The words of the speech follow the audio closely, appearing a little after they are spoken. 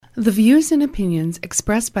The views and opinions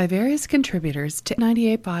expressed by various contributors to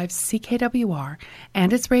 98.5 CKWR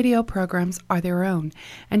and its radio programs are their own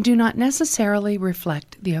and do not necessarily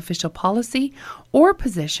reflect the official policy or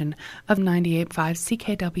position of 98.5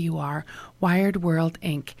 CKWR Wired World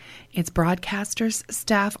Inc., its broadcasters,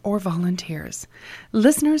 staff, or volunteers.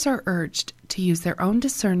 Listeners are urged to use their own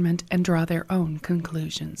discernment and draw their own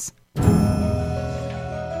conclusions.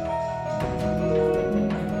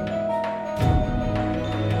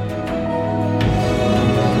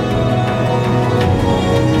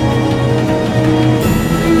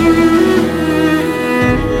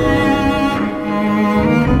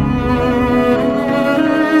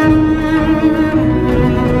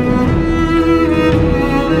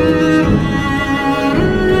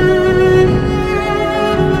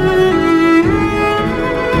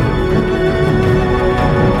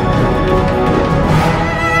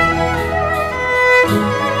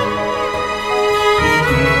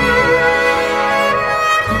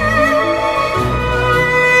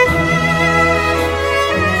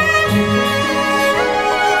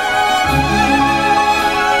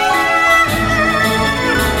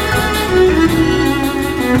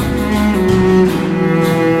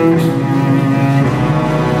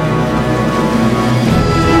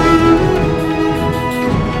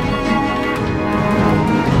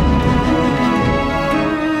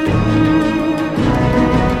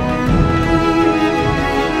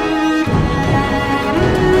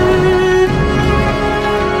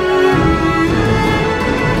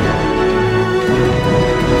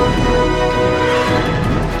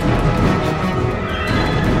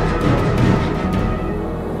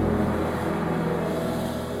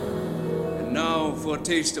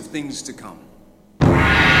 Taste of things to come.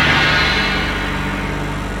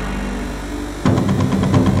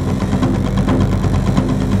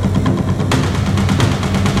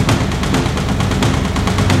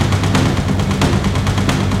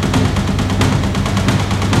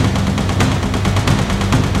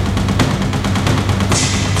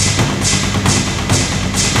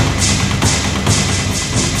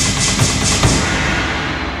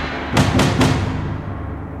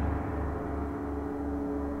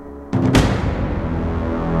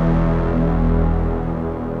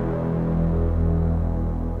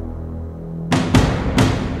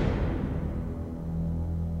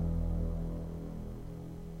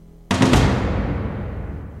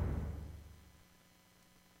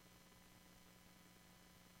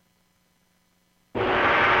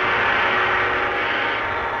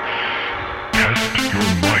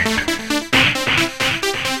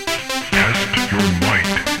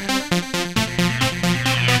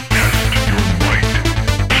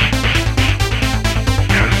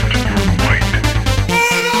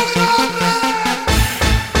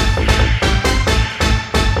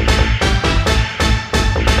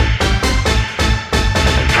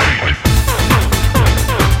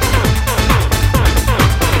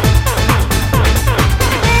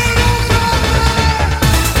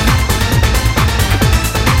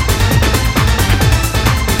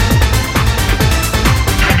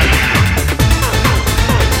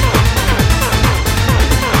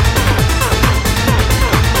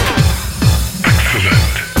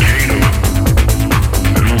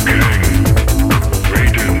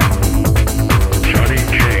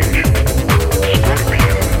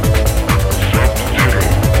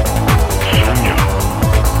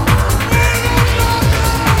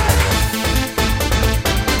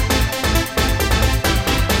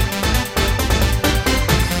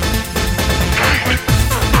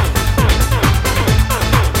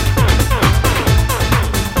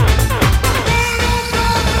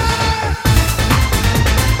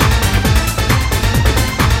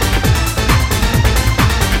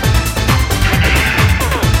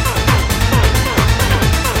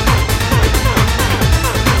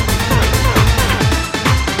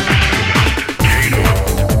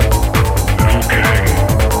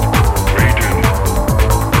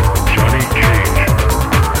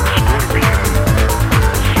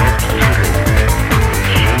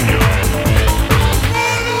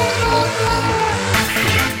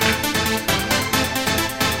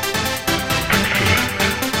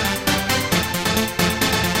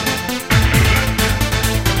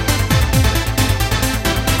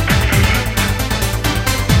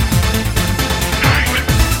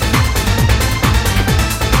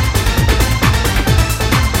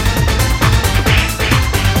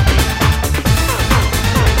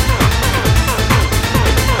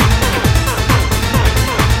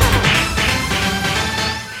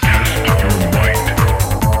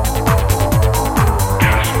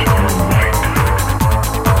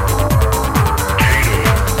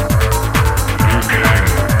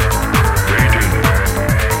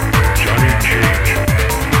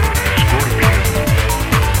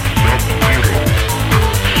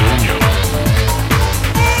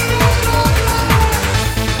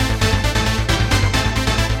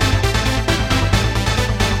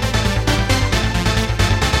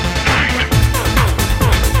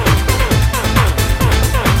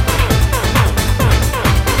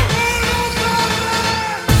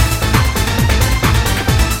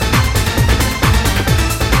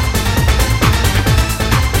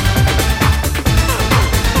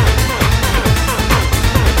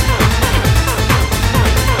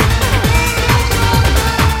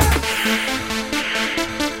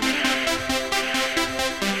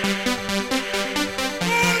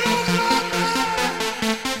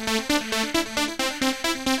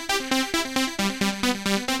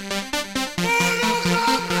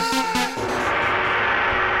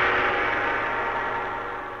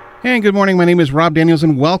 And good morning, my name is Rob Daniels,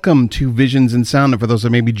 and welcome to Visions in Sound. And for those that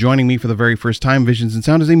may be joining me for the very first time, Visions in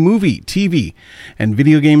Sound is a movie, TV, and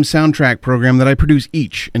video game soundtrack program that I produce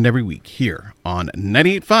each and every week here on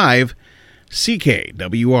 98.5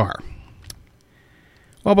 CKWR.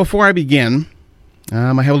 Well, before I begin,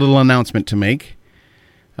 I have a little announcement to make.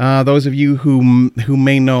 Those of you who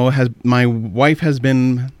may know, my wife had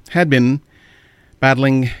been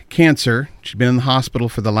battling cancer. She'd been in the hospital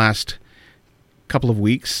for the last couple of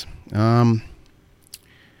weeks.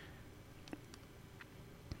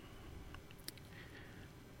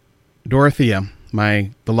 Dorothea,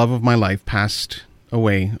 the love of my life, passed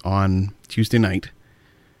away on Tuesday night,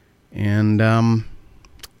 and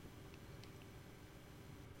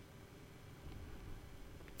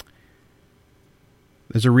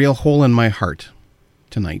there's a real hole in my heart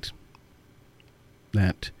tonight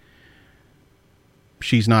that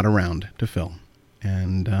she's not around to fill.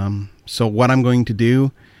 And so what I'm going to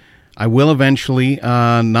do, I will eventually,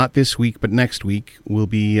 not this week, but next week, we'll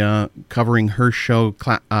be covering her show,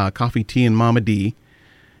 Coffee, Tea, and Mama D,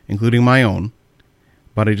 including my own.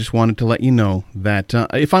 But I just wanted to let you know that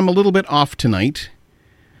if I'm a little bit off tonight,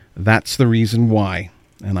 that's the reason why,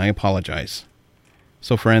 and I apologize.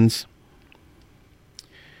 So, friends,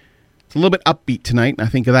 it's a little bit upbeat tonight, and I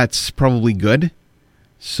think that's probably good.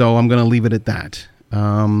 So I'm going to leave it at that.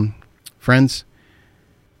 Friends,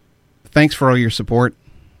 thanks for all your support.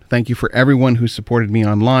 Thank you for everyone who supported me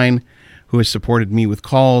online, who has supported me with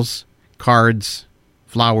calls, cards,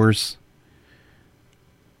 flowers.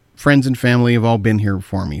 Friends and family have all been here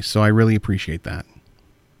for me, so I really appreciate that.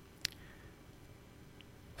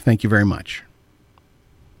 Thank you very much.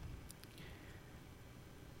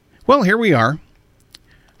 Well, here we are.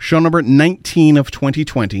 Show number 19 of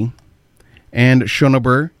 2020 and show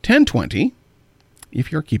number 1020,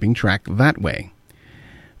 if you're keeping track that way.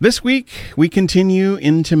 This week, we continue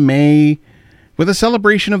into May with a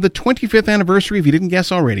celebration of the 25th anniversary, if you didn't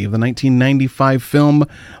guess already, of the 1995 film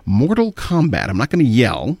Mortal Kombat. I'm not going to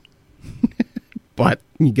yell, but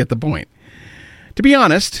you get the point. To be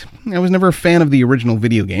honest, I was never a fan of the original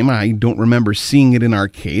video game. I don't remember seeing it in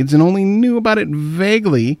arcades and only knew about it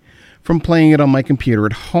vaguely from playing it on my computer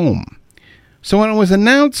at home. So when it was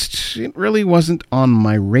announced, it really wasn't on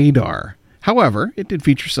my radar. However, it did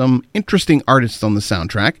feature some interesting artists on the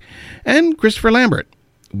soundtrack, and Christopher Lambert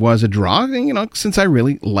was a draw, since I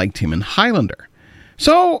really liked him in Highlander.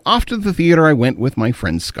 So off to the theater I went with my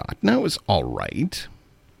friend Scott. Now, it was all right.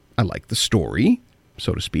 I liked the story,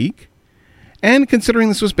 so to speak. And considering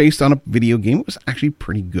this was based on a video game, it was actually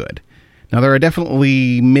pretty good. Now, there are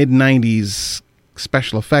definitely mid-90s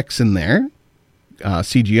special effects in there,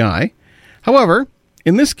 CGI. However,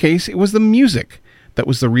 in this case, it was the music that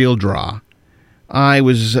was the real draw. I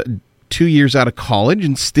was 2 years out of college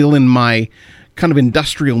and still in my kind of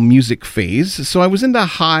industrial music phase, so I was into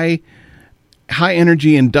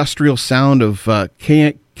high-energy industrial sound of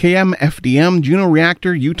KMFDM, Juno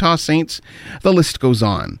Reactor, Utah Saints, the list goes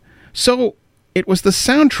on. So it was the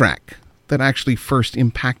soundtrack that actually first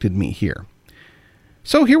impacted me here.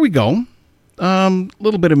 So here we go.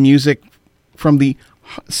 Little bit of music from the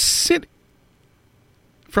soundtrack.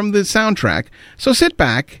 So sit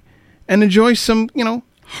back and enjoy some,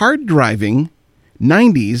 hard-driving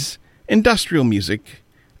 90s industrial music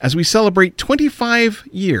as we celebrate 25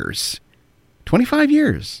 years. 25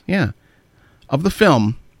 years, yeah, of the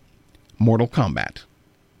film Mortal Kombat.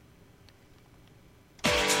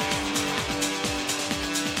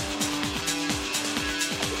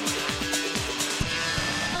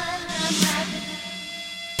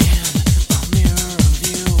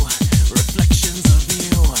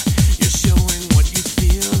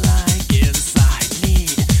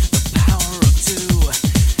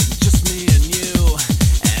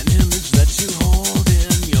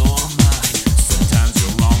 Sometimes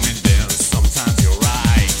you're wrong and then sometimes you're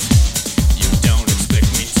right. You don't expect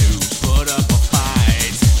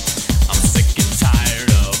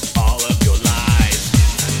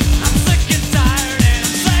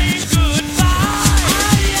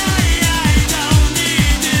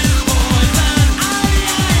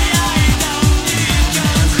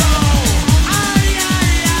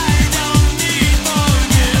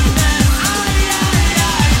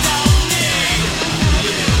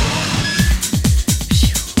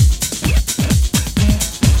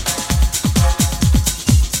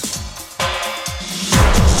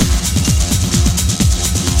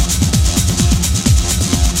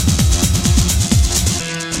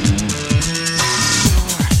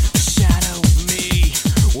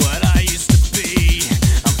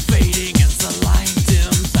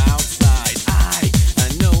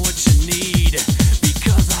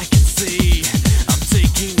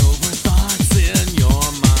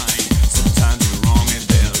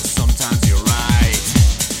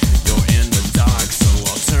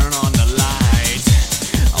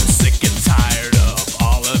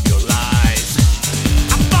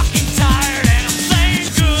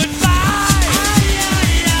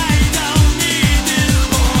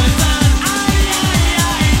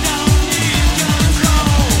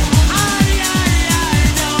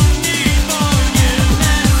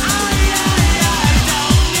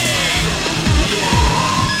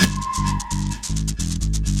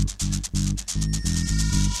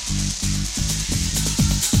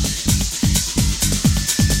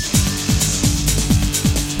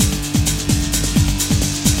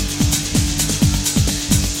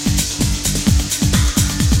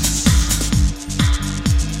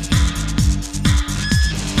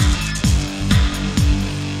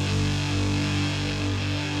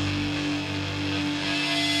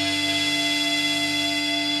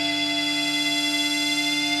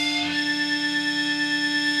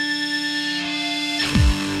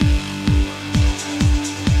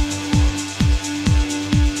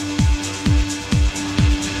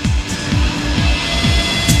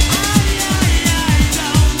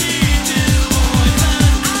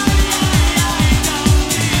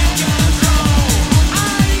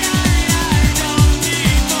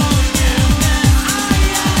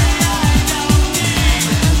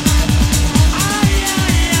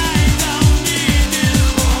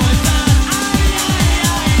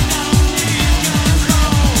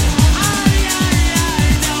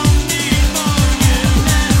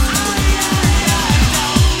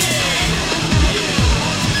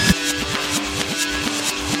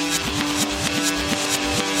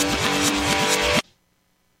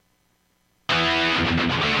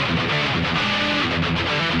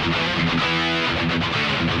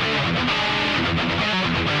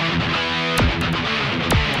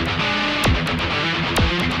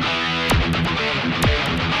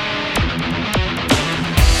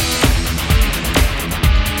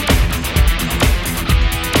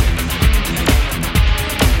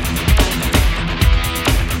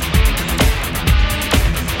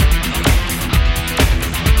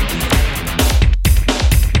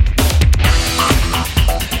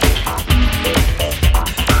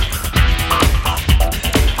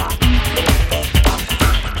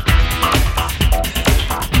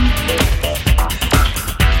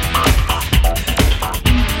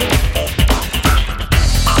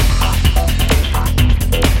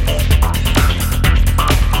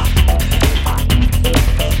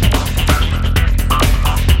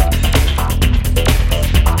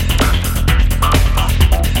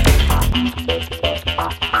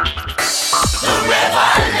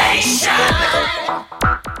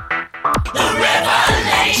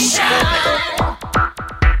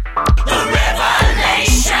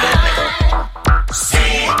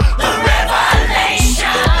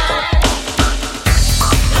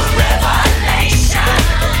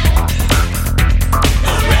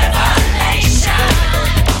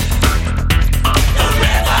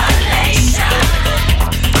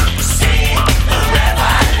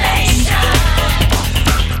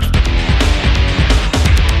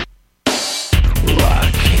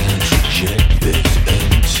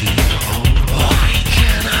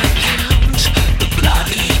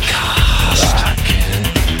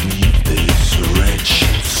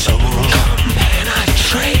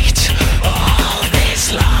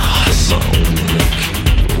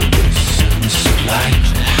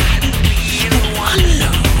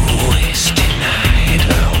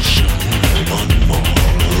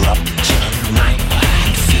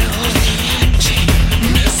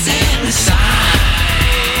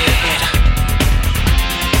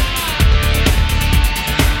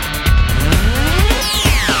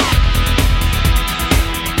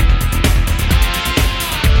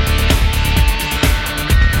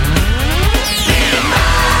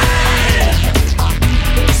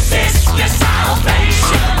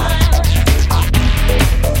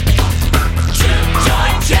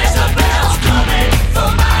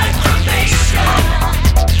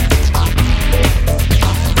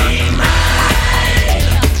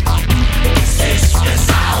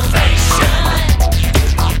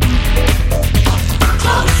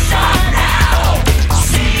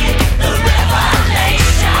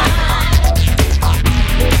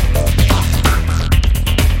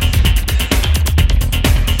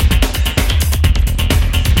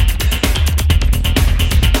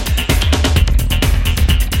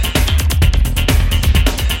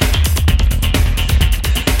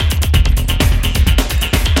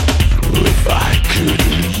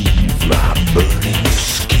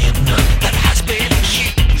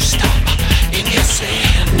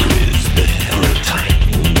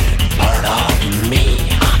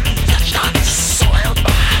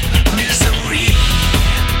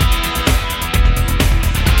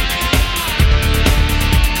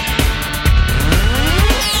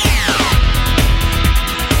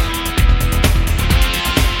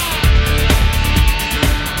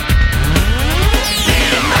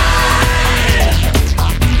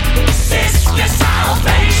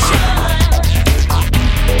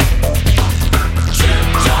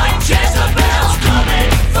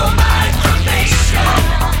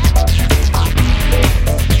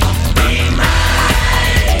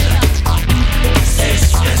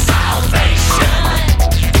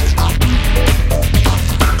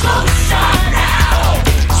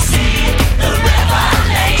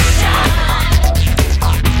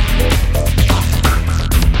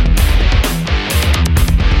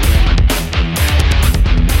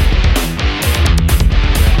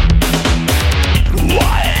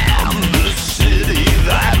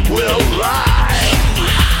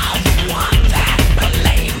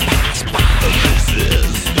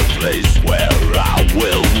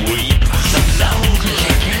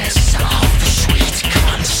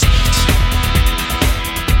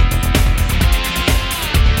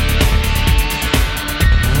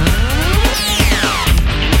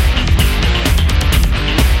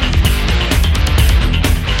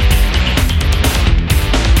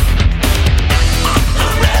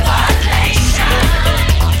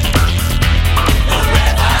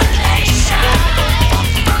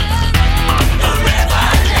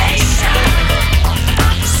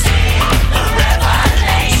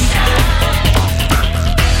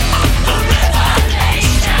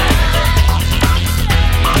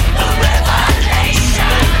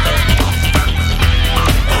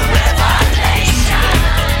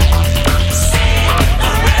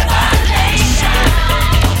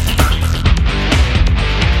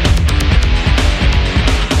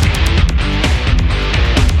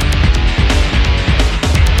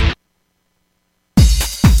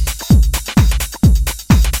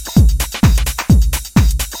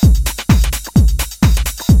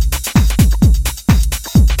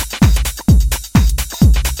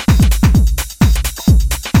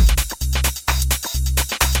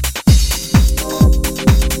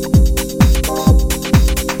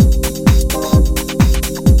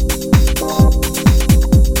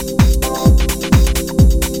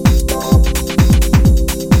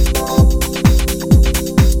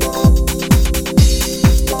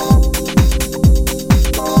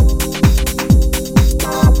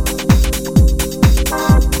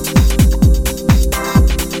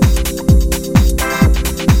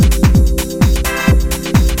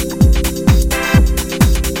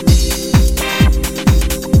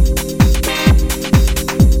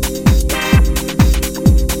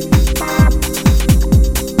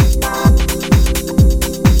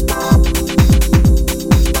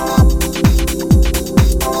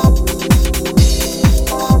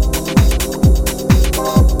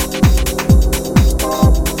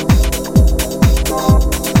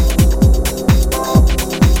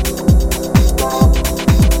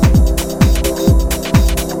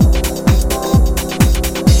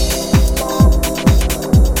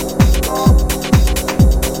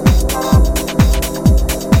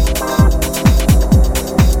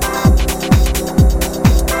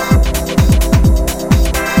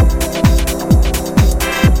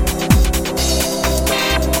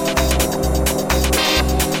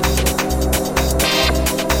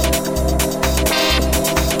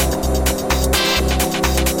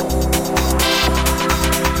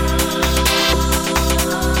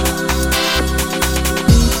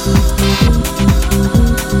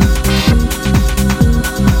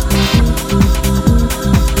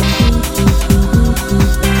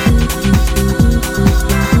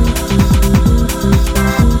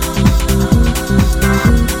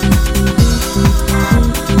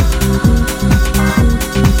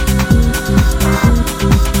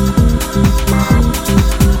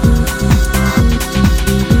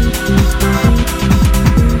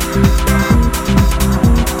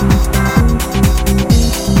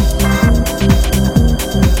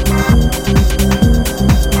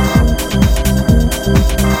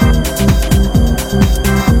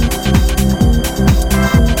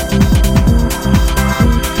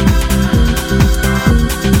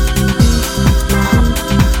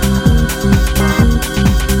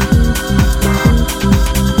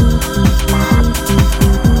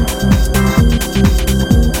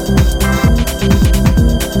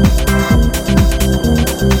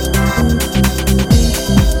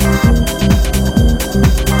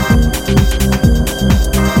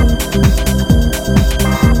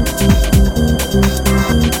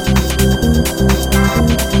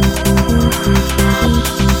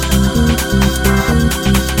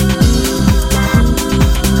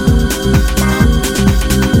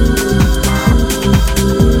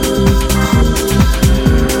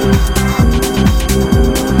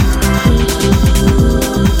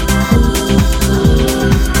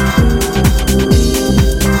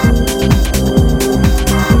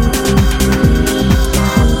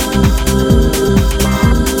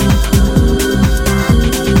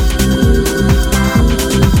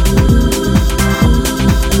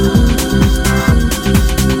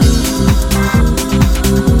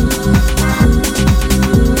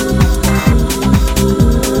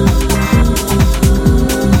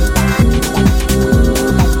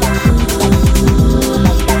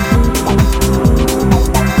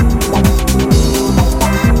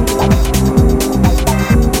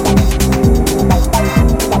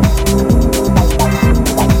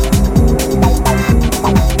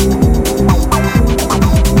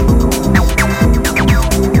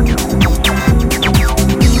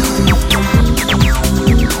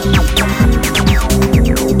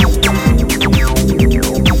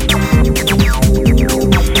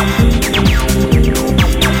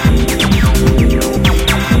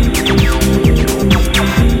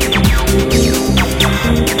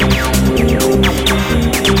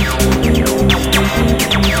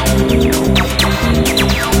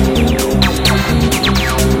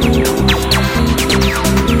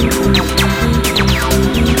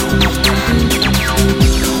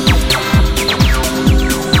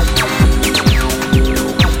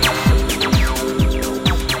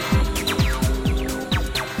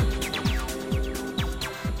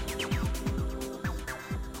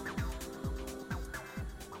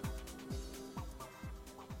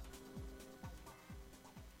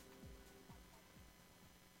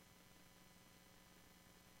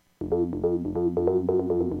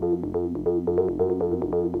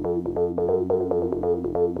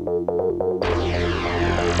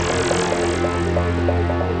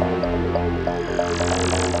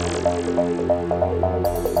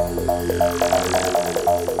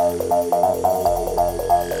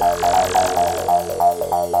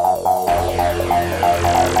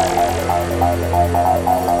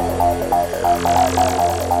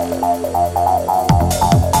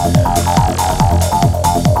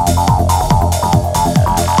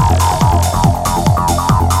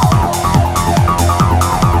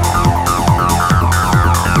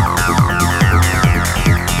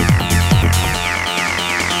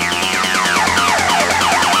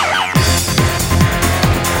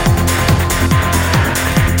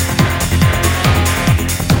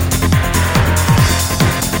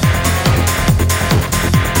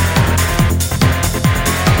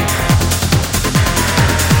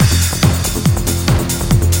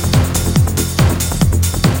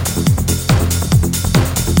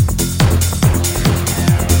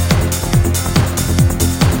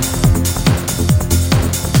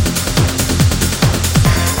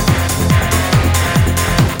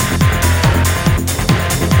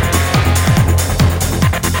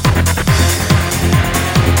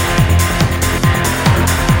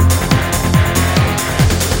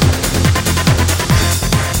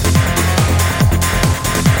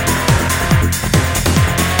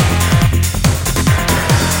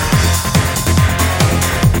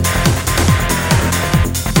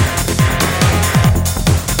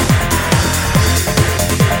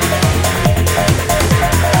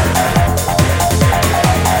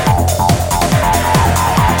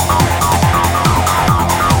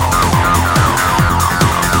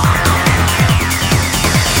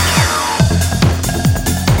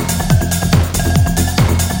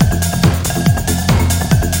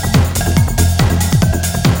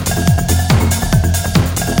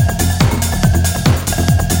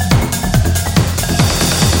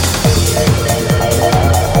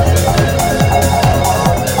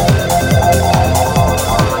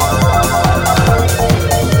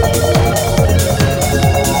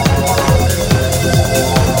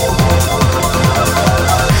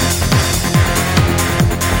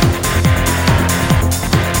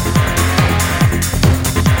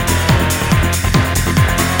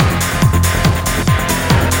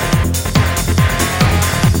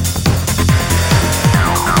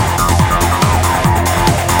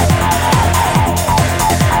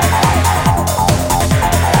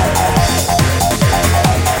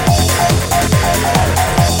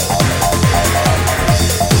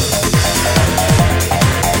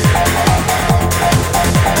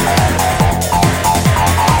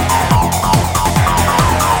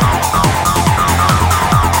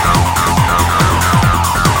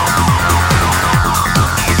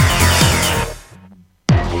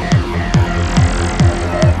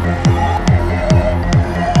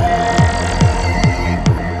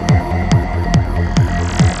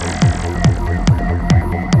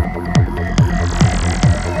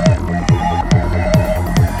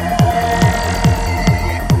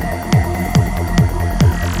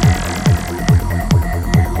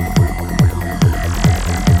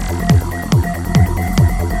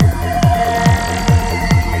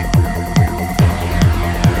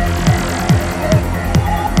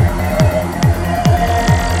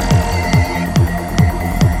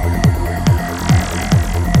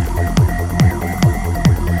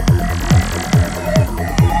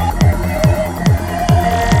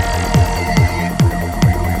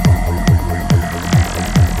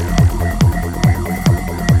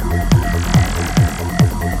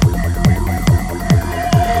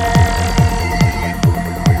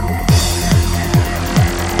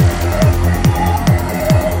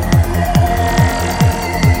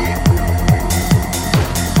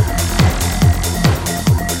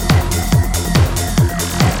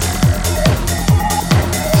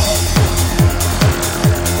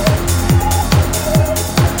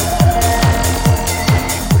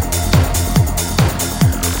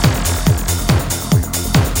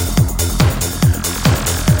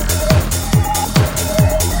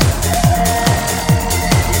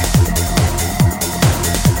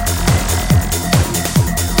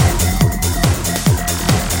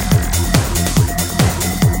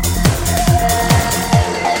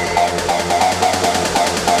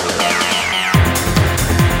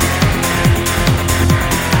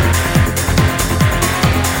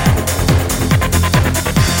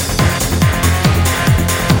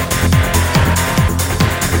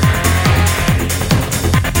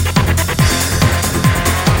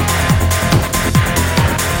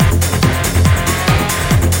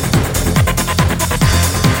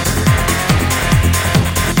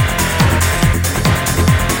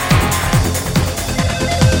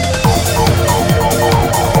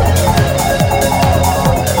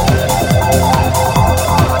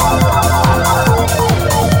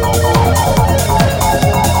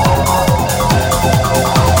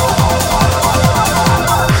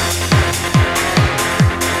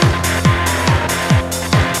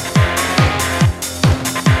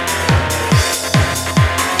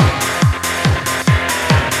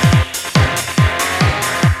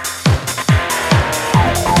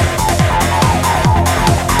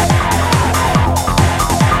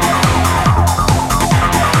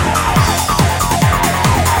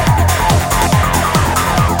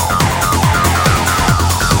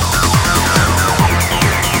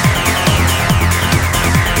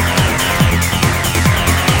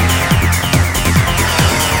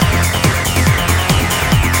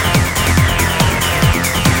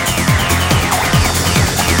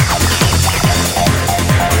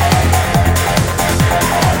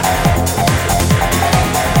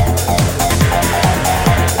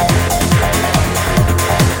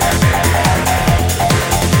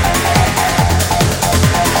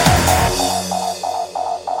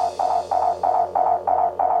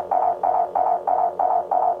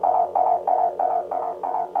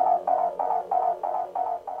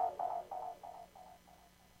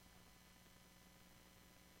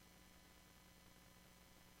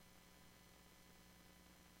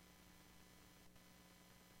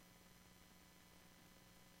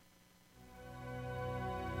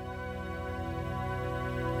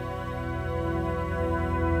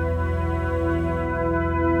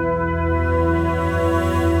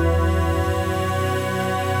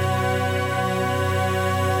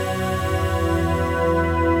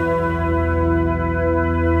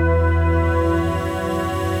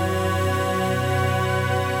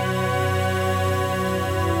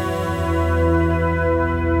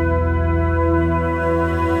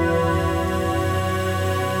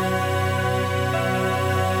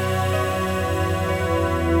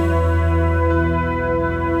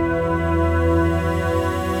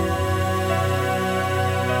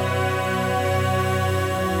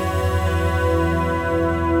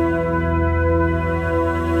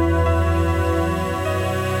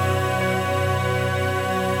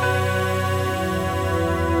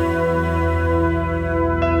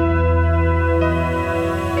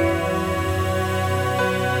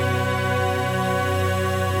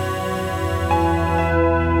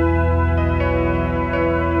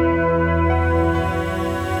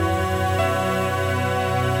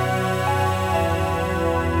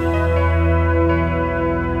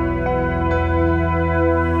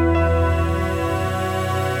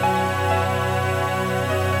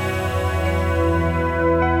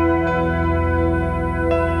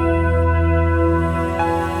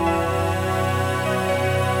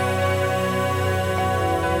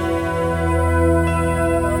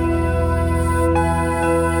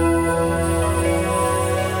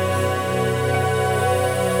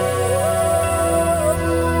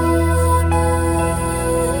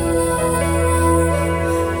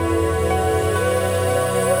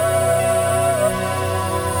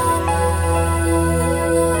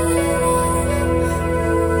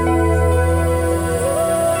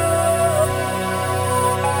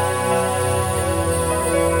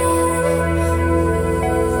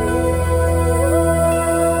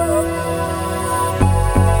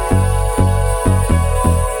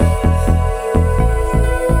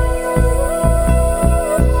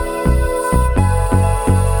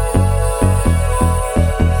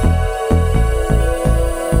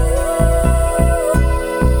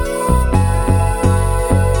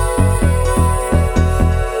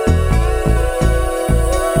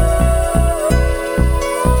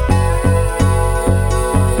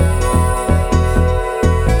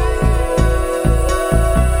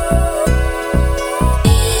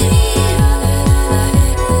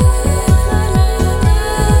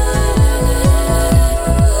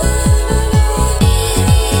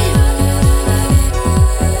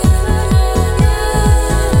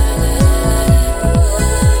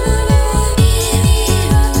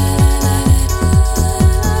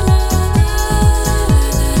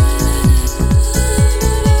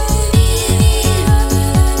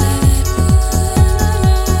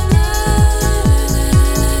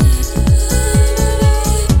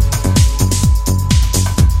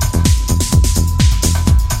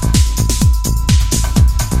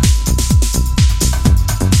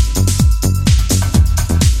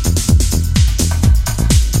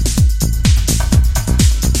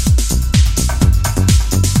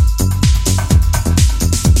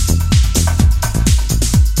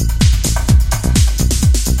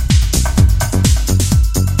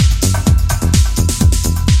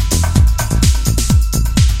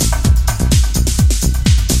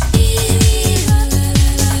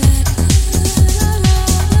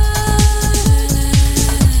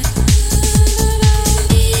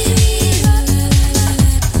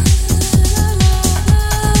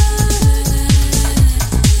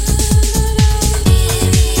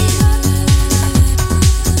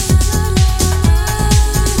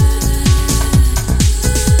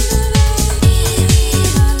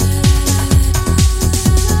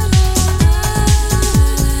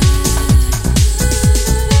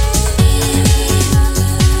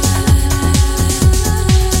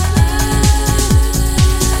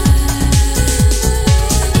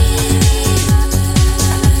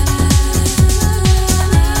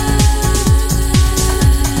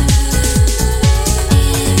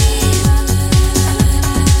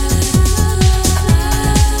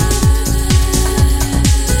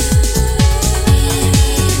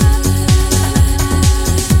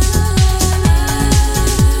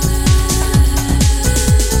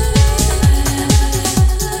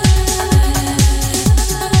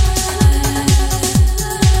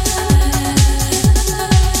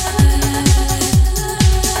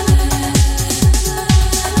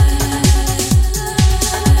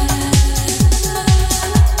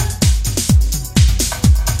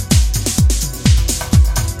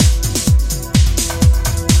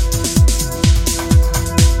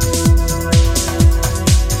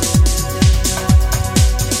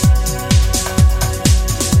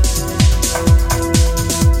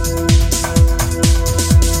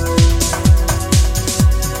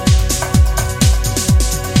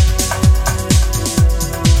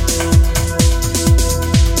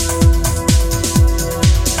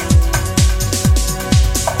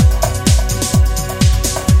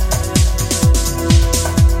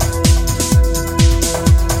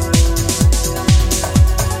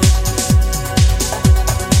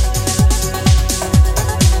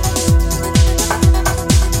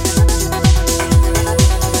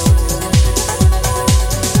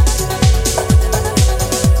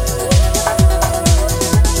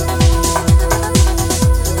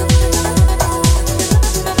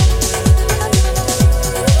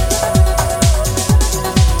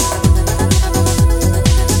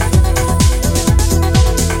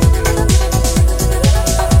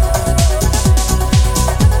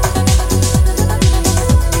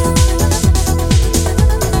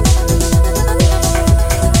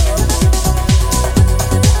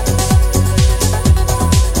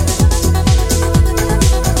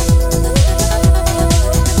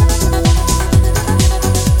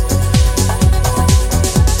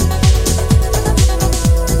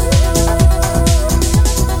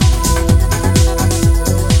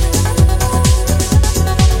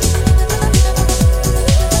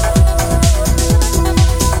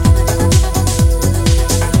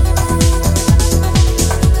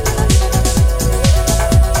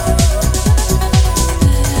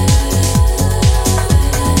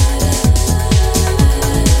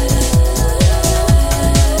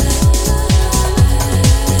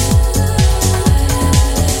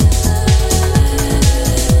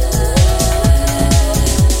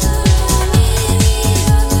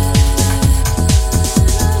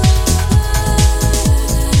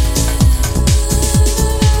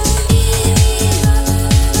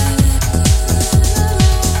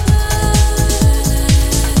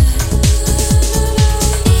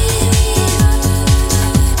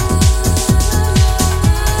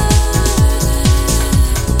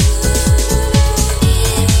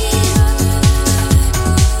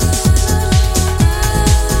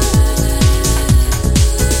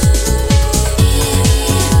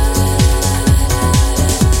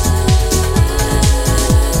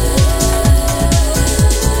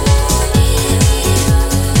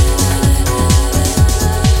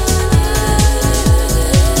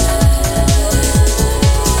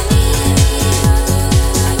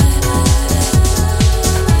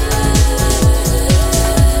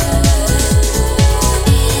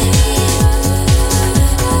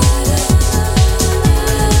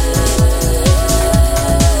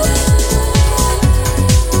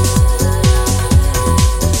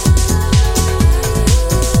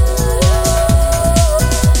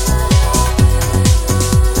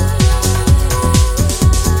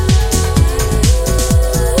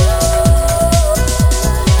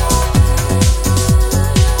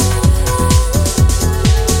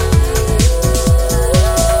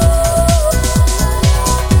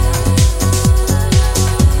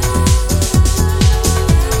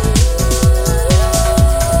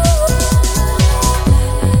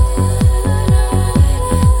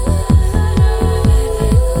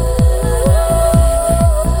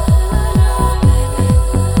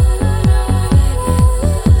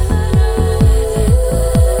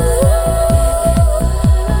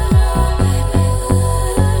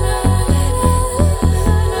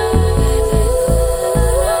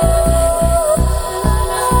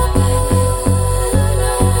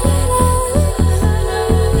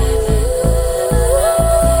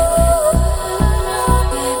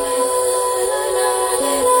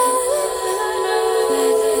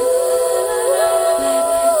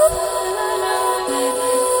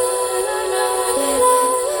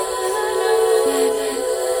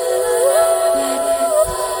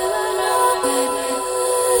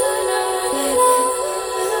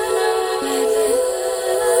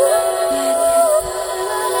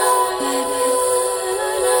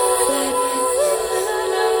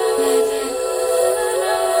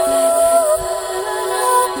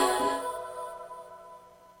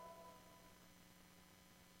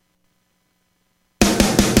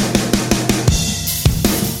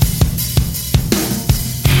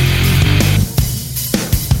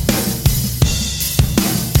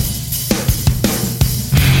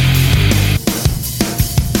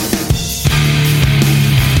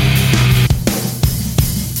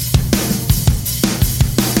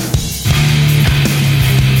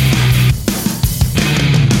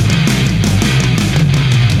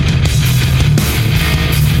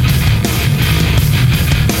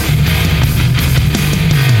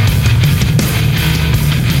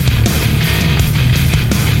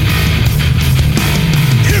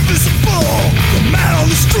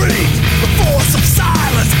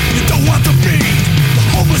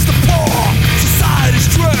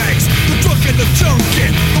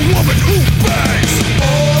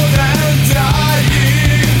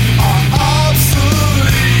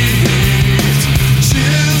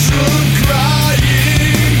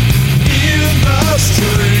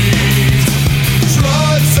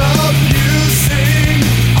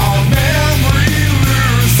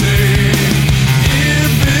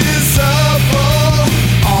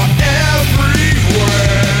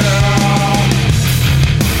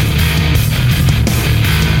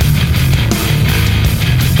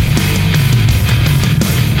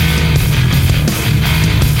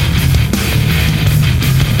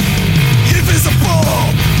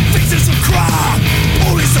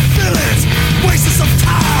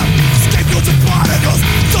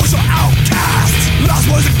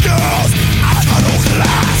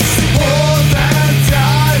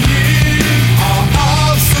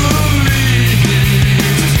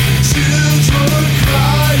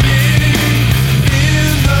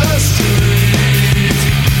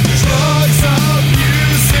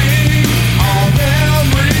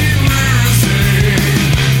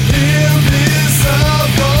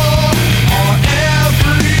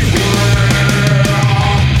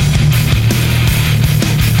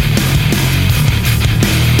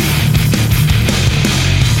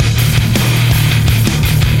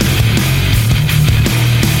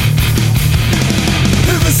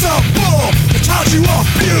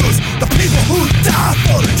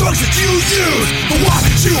drugs that you use, the wife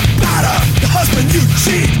that you batter, the husband you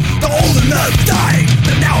cheat, the old and the dying.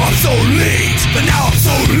 But now I'm so leaked, but now I'm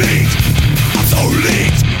so leaked. I'm so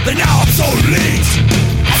leaked, but now I'm so leaked.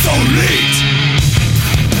 I'm so leaked.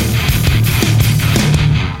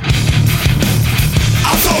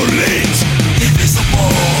 I'm so leaked.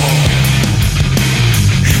 Invisible.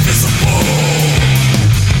 Invisible.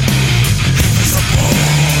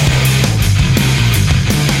 Invisible.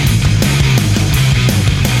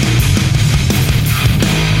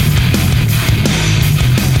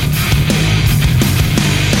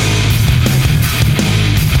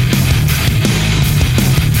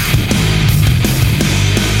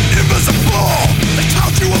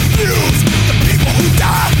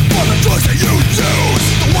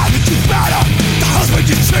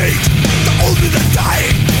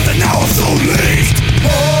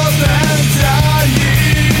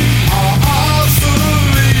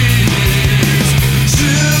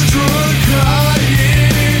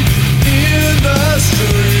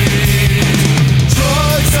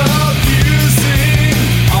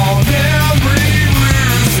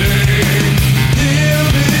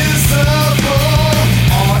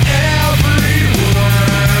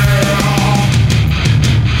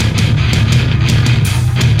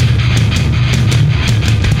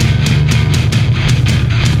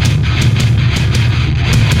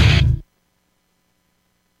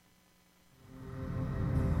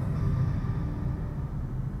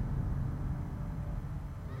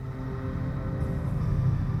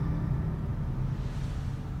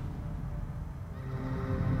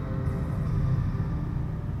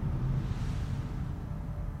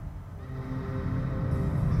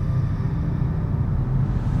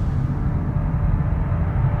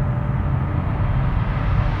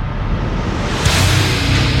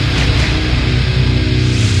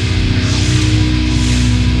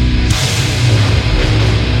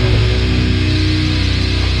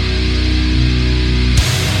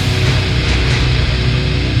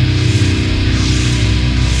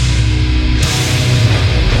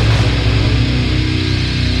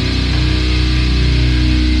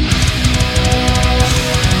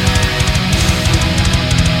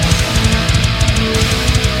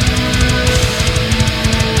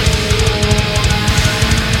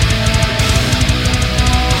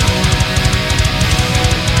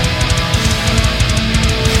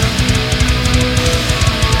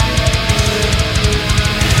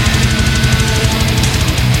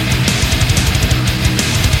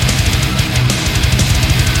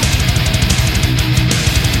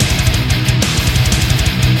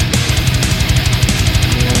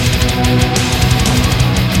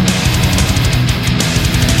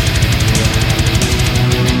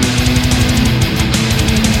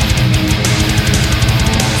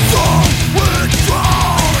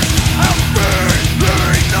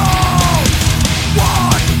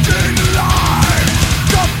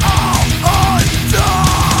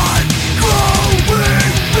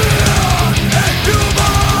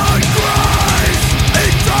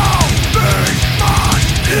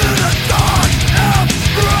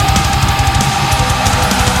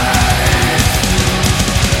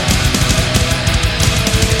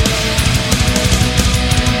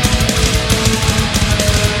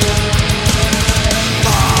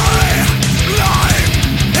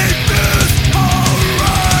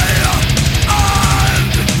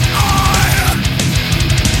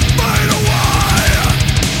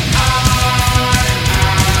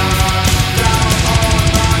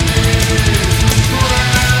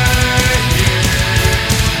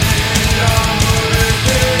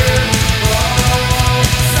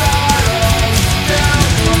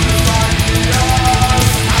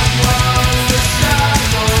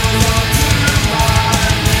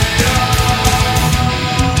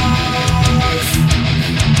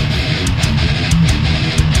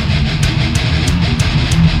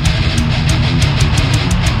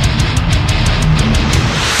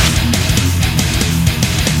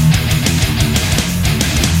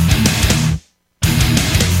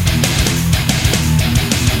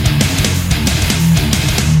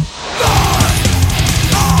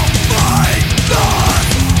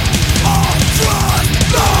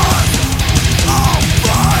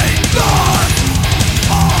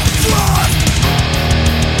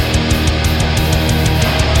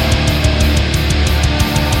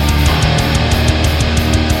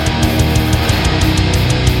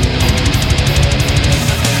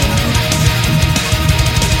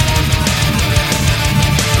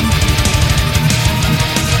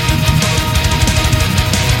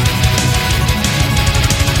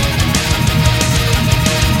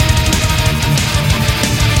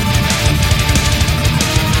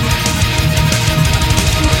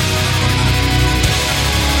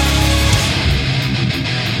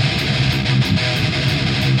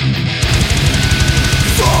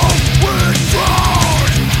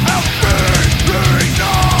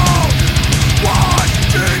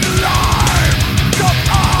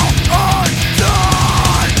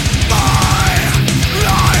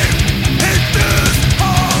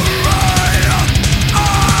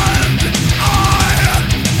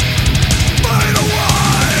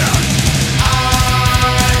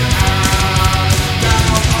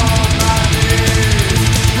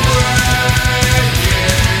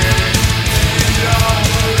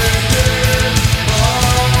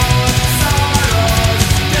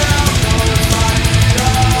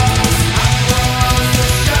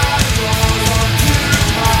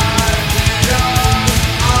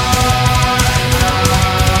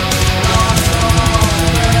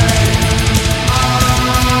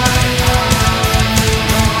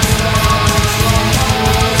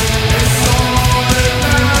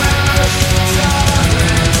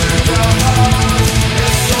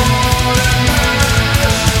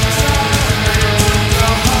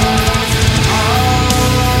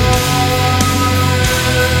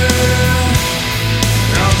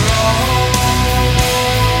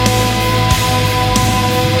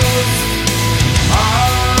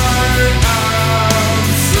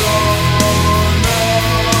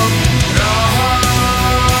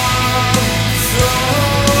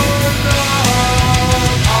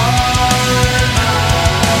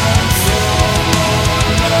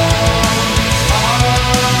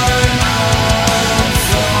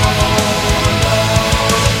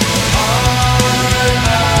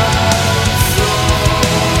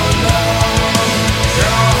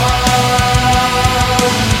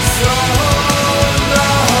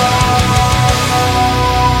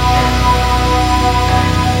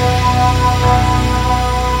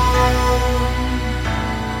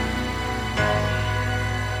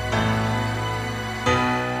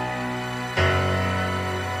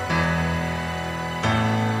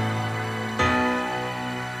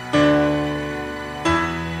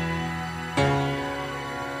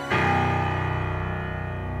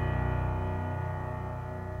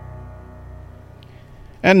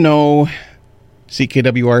 And no,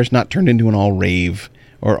 CKWR is not turned into an all-rave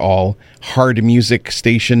or all hard music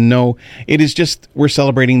station. No, it is just we're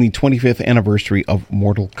celebrating the 25th anniversary of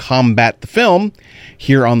Mortal Kombat, the film,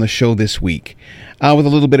 here on the show this week, with a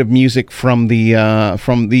little bit of music from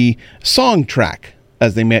the song track,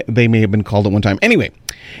 as they may have been called at one time. Anyway,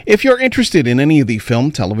 if you're interested in any of the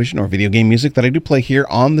film, television, or video game music that I do play here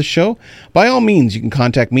on the show, by all means, you can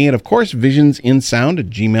contact me at, of course,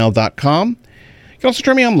 visionsinsound@gmail.com. You can also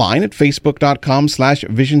join me online at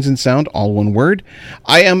facebook.com/visionsinsound, all one word.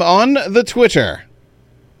 I am on the Twitter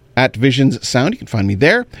at visionssound. You can find me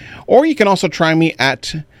there. Or you can also try me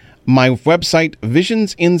at my website,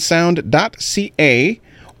 visionsinsound.ca.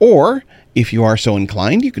 Or, if you are so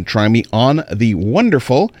inclined, you can try me on the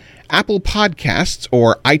wonderful Apple Podcasts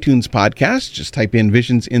or iTunes Podcasts. Just type in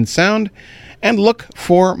Visions in Sound and look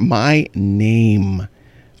for my name.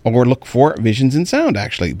 Or look for Visions in Sound,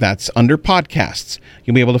 actually. That's under podcasts.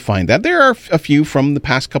 You'll be able to find that. There are a few from the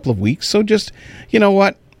past couple of weeks, so just, you know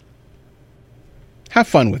what? Have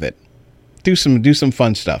fun with it. Do some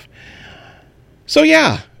fun stuff. So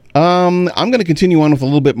yeah, I'm going to continue on with a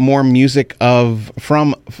little bit more music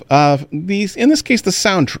from these, in this case, the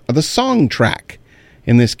song track,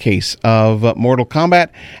 in this case, of Mortal Kombat.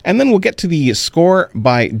 And then we'll get to the score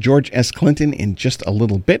by George S. Clinton in just a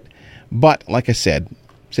little bit. But like I said,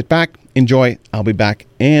 sit back, enjoy, I'll be back,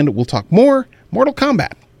 and we'll talk more Mortal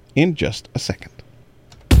Kombat in just a second.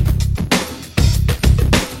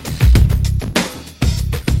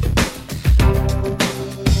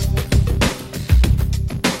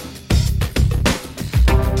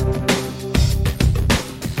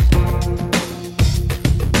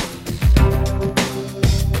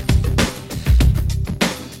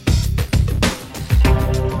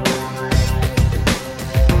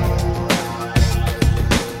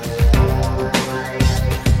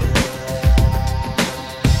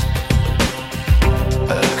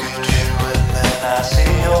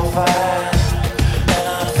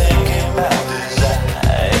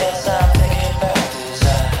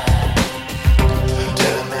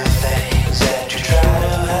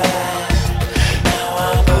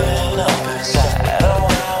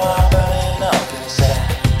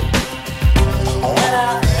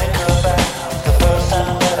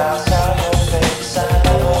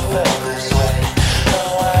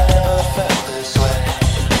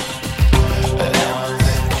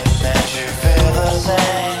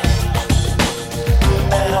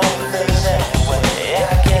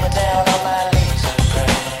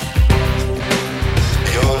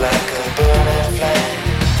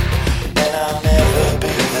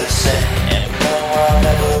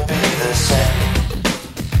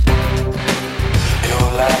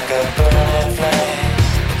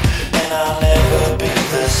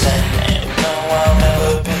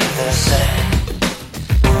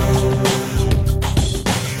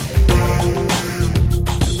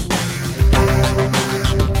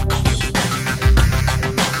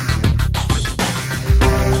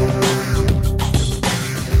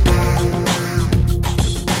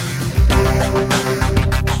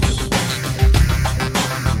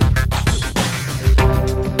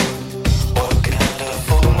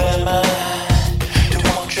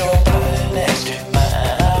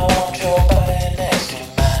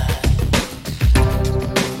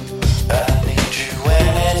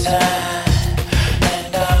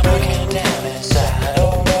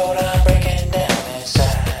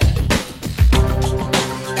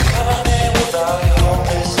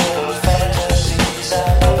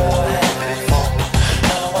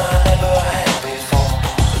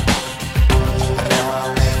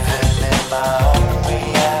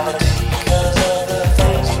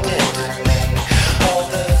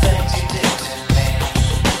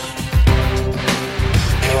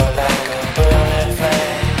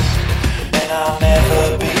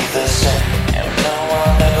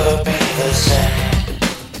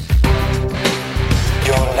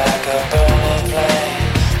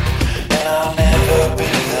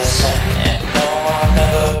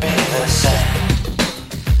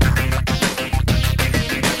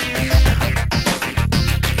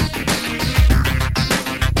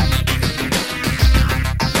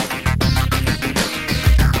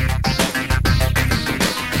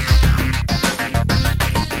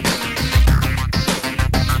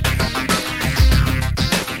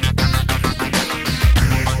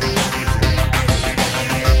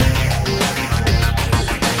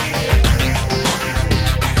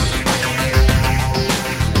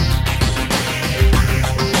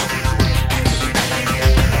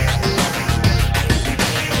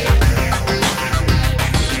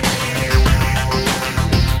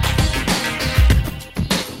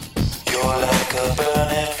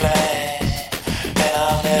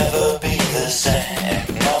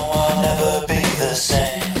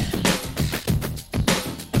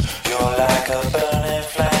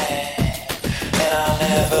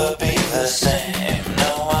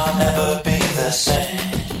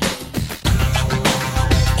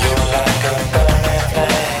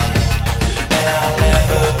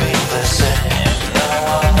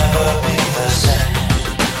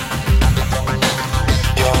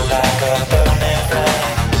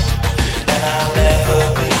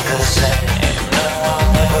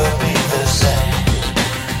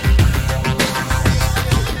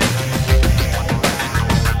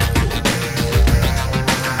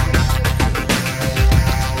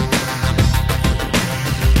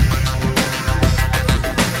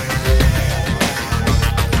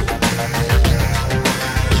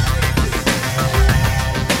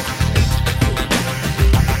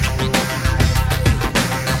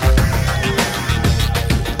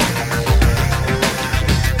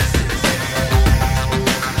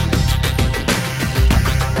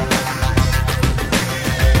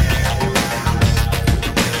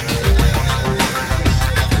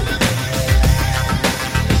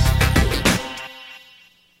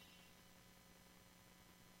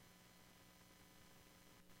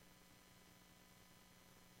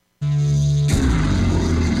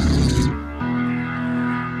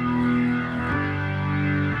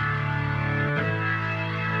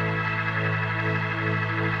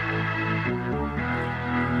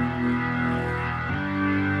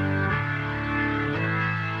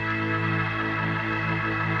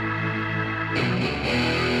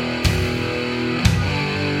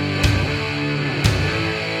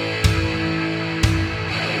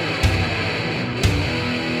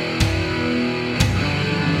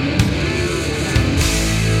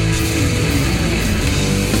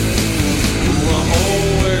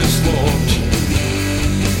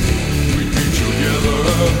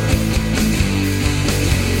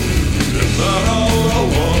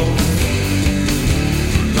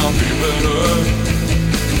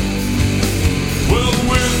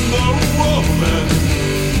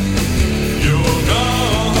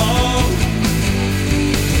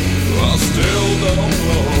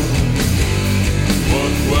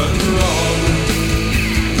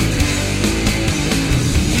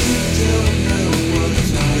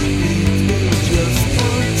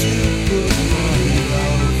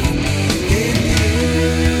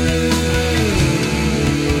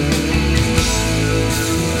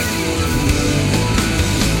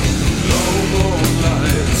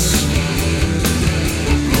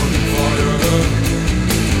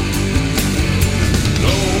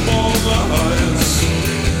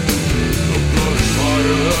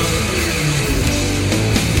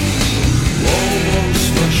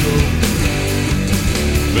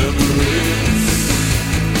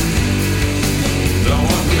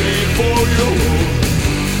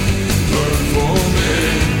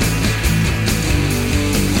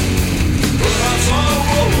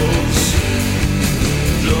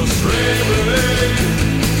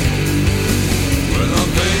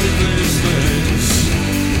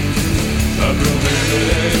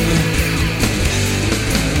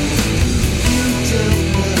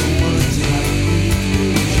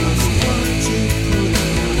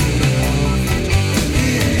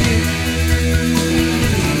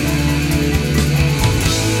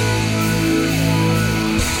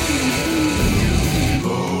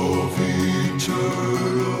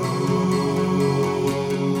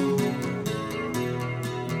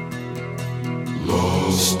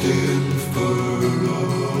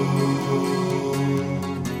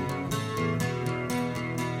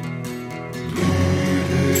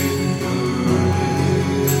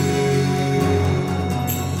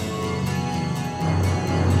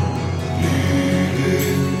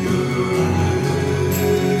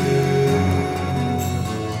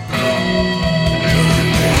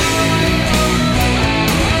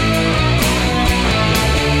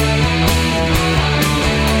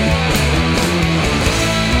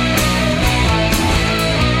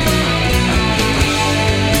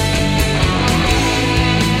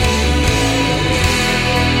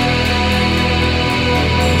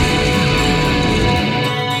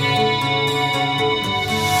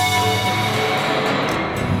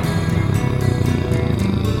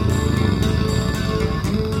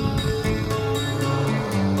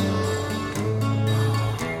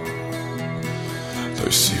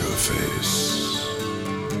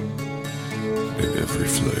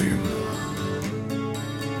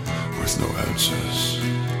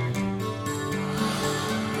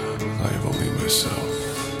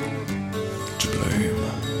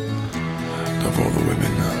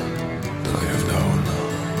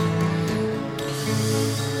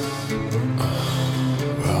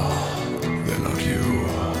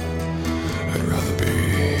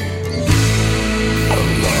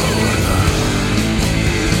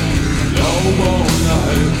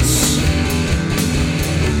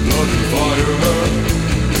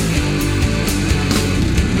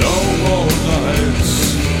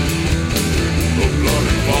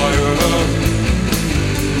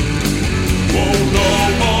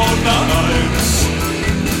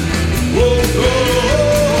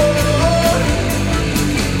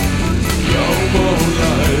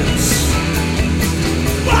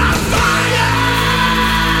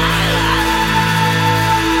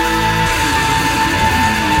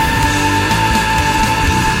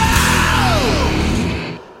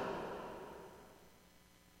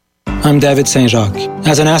 I'm David Saint-Jacques.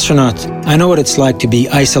 As an astronaut, I know what it's like to be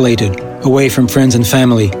isolated, away from friends and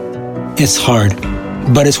family. It's hard,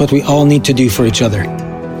 but it's what we all need to do for each other.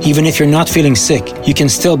 Even if you're not feeling sick, you can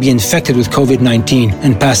still be infected with COVID-19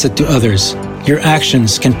 and pass it to others. Your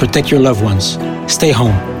actions can protect your loved ones. Stay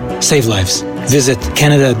home. Save lives. Visit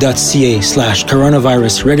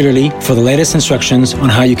canada.ca/coronavirus regularly for the latest instructions on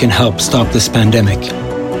how you can help stop this pandemic.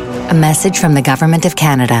 A message from the Government of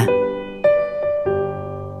Canada.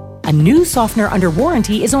 A new softener under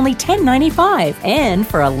warranty is only $10.95, and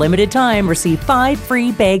for a limited time, receive 5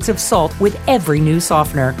 free bags of salt with every new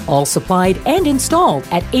softener, all supplied and installed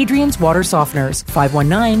at Adrian's Water Softeners,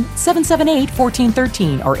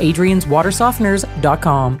 519-778-1413 or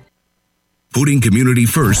adrianswatersofteners.com. Putting community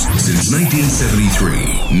first since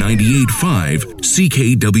 1973. 98.5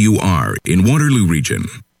 CKWR in Waterloo Region.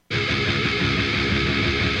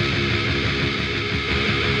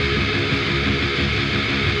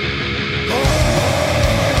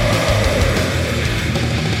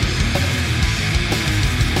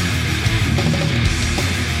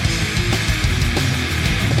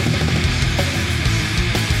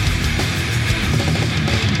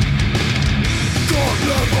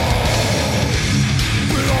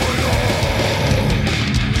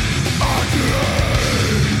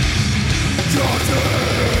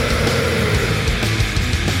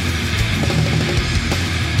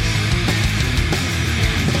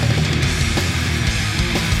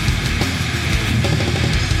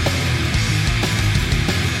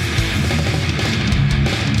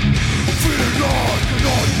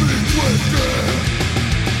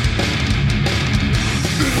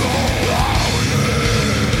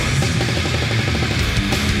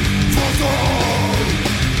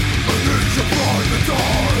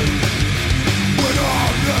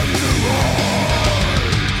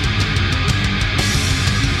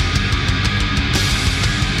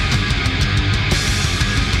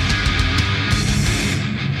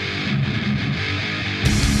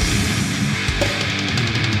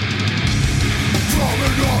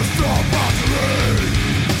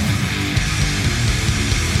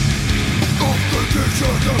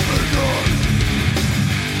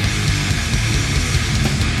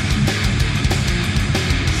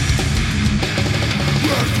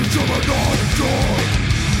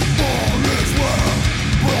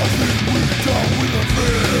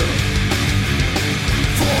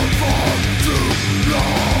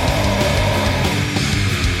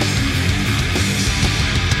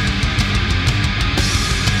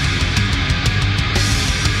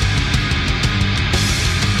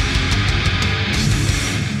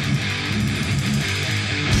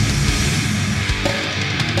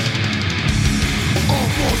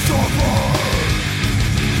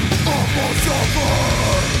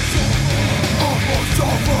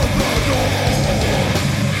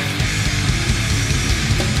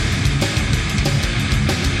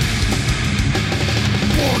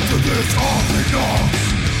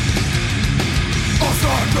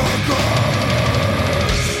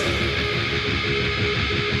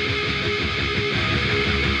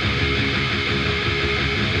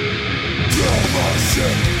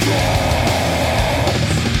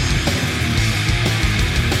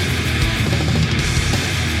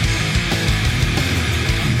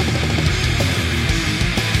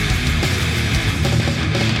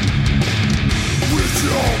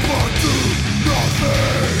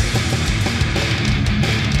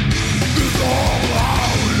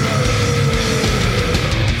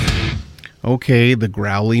 Okay, the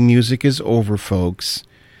growly music is over, folks.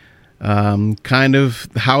 Kind of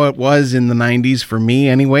how it was in the 90s for me,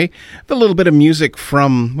 anyway. A little bit of music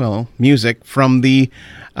from the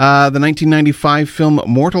 1995 film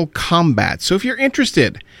Mortal Kombat. So if you're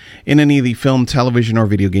interested in any of the film, television, or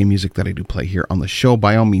video game music that I do play here on the show,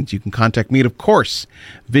 by all means, you can contact me at, of course,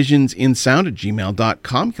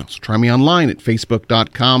 visionsinsound@gmail.com. You can also try me online at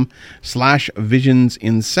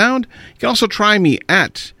facebook.com/visionsinsound. You can also try me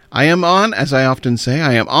at, as I often say,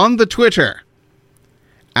 I am on the Twitter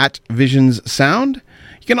at Visions Sound.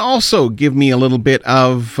 You can also give me a little bit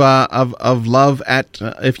of love at,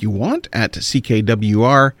 if you want, at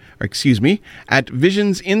CKWR, at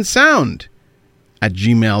visionsinsound at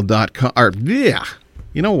gmail.com. Or, yeah,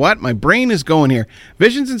 you know what? My brain is going here.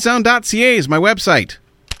 Visionsinsound.ca is my website.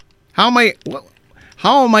 How am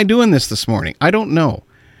I doing this morning? I don't know.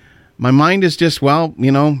 My mind is just, my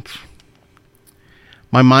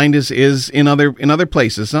mind is in other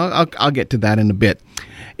places. I'll get to that in a bit.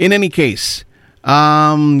 In any case,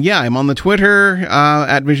 I'm on the Twitter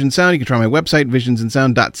at Vision Sound. You can try my website,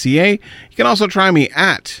 visionsinsound.ca. You can also try me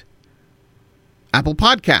at Apple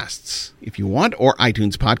Podcasts, if you want, or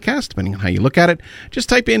iTunes Podcast, depending on how you look at it. Just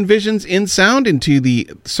type in Visions in Sound into the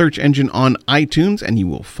search engine on iTunes, and you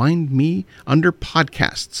will find me under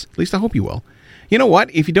Podcasts. At least I hope you will. You know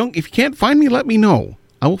what? If you can't find me, let me know.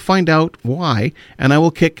 I will find out why, and I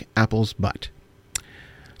will kick Apple's butt.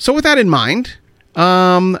 So with that in mind,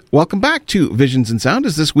 welcome back to Visions in Sound,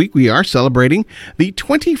 as this week we are celebrating the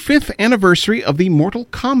 25th anniversary of the Mortal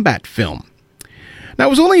Kombat film. Now, it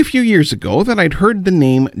was only a few years ago that I'd heard the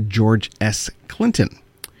name George S. Clinton.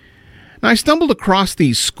 Now, I stumbled across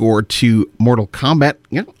the score to Mortal Kombat,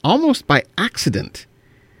 almost by accident.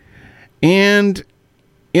 And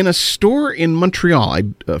in a store in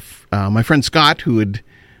Montreal, my friend Scott, who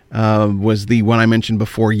was the one I mentioned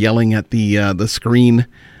before, yelling at the screen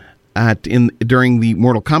during the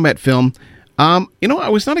Mortal Kombat film, I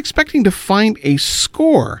was not expecting to find a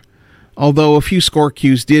score. Although a few score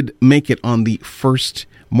cues did make it on the first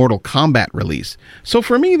Mortal Kombat release. So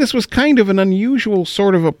for me, this was kind of an unusual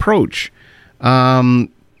sort of approach to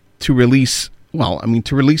release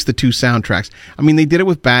the two soundtracks. I mean, they did it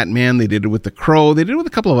with Batman, they did it with The Crow, they did it with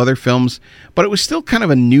a couple of other films, but it was still kind of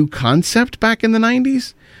a new concept back in the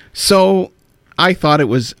 90s. So I thought it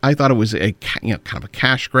was a kind of a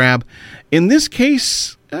cash grab. In this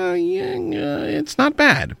case, it's not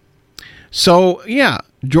bad. So, yeah,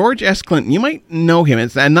 George S. Clinton, you might know him.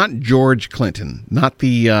 It's not George Clinton, not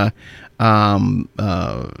the other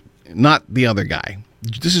guy.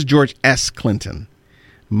 This is George S. Clinton.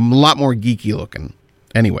 A lot more geeky looking.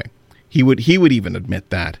 Anyway, he would even admit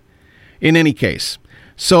that. In any case,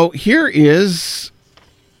 so here is,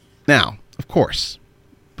 now, of course,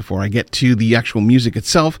 before I get to the actual music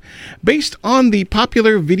itself, based on the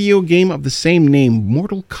popular video game of the same name,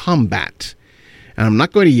 Mortal Kombat. And I'm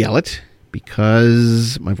not going to yell it,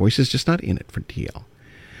 because my voice is just not in it for TL.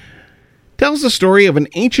 Tells the story of an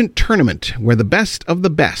ancient tournament where the best of the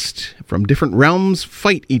best from different realms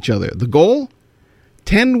fight each other. The goal?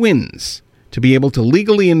 10 wins to be able to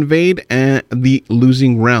legally invade the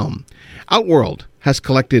losing realm. Outworld has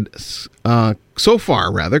collected 9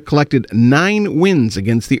 wins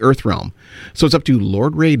against the Earth realm. So it's up to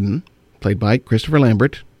Lord Raiden, played by Christopher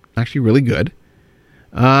Lambert, actually really good,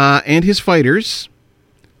 and his fighters,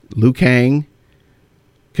 Liu Kang,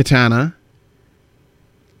 Katana,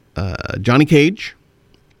 Johnny Cage,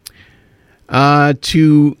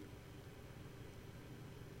 to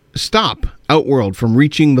stop Outworld from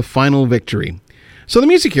reaching the final victory. So the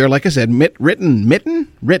music here, like I said,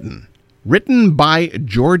 written by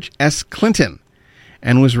George S. Clinton,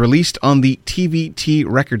 and was released on the TVT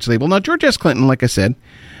Records label. Now, George S. Clinton, like I said,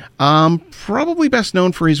 probably best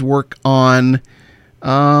known for his work on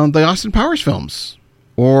the Austin Powers films.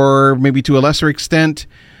 Or maybe to a lesser extent,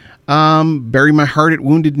 Bury My Heart at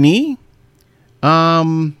Wounded Knee.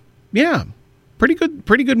 Yeah, pretty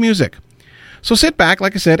good music. So sit back,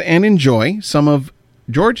 like I said, and enjoy some of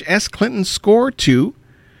George S. Clinton's score to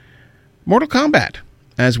Mortal Kombat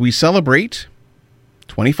as we celebrate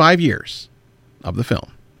 25 years of the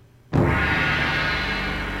film.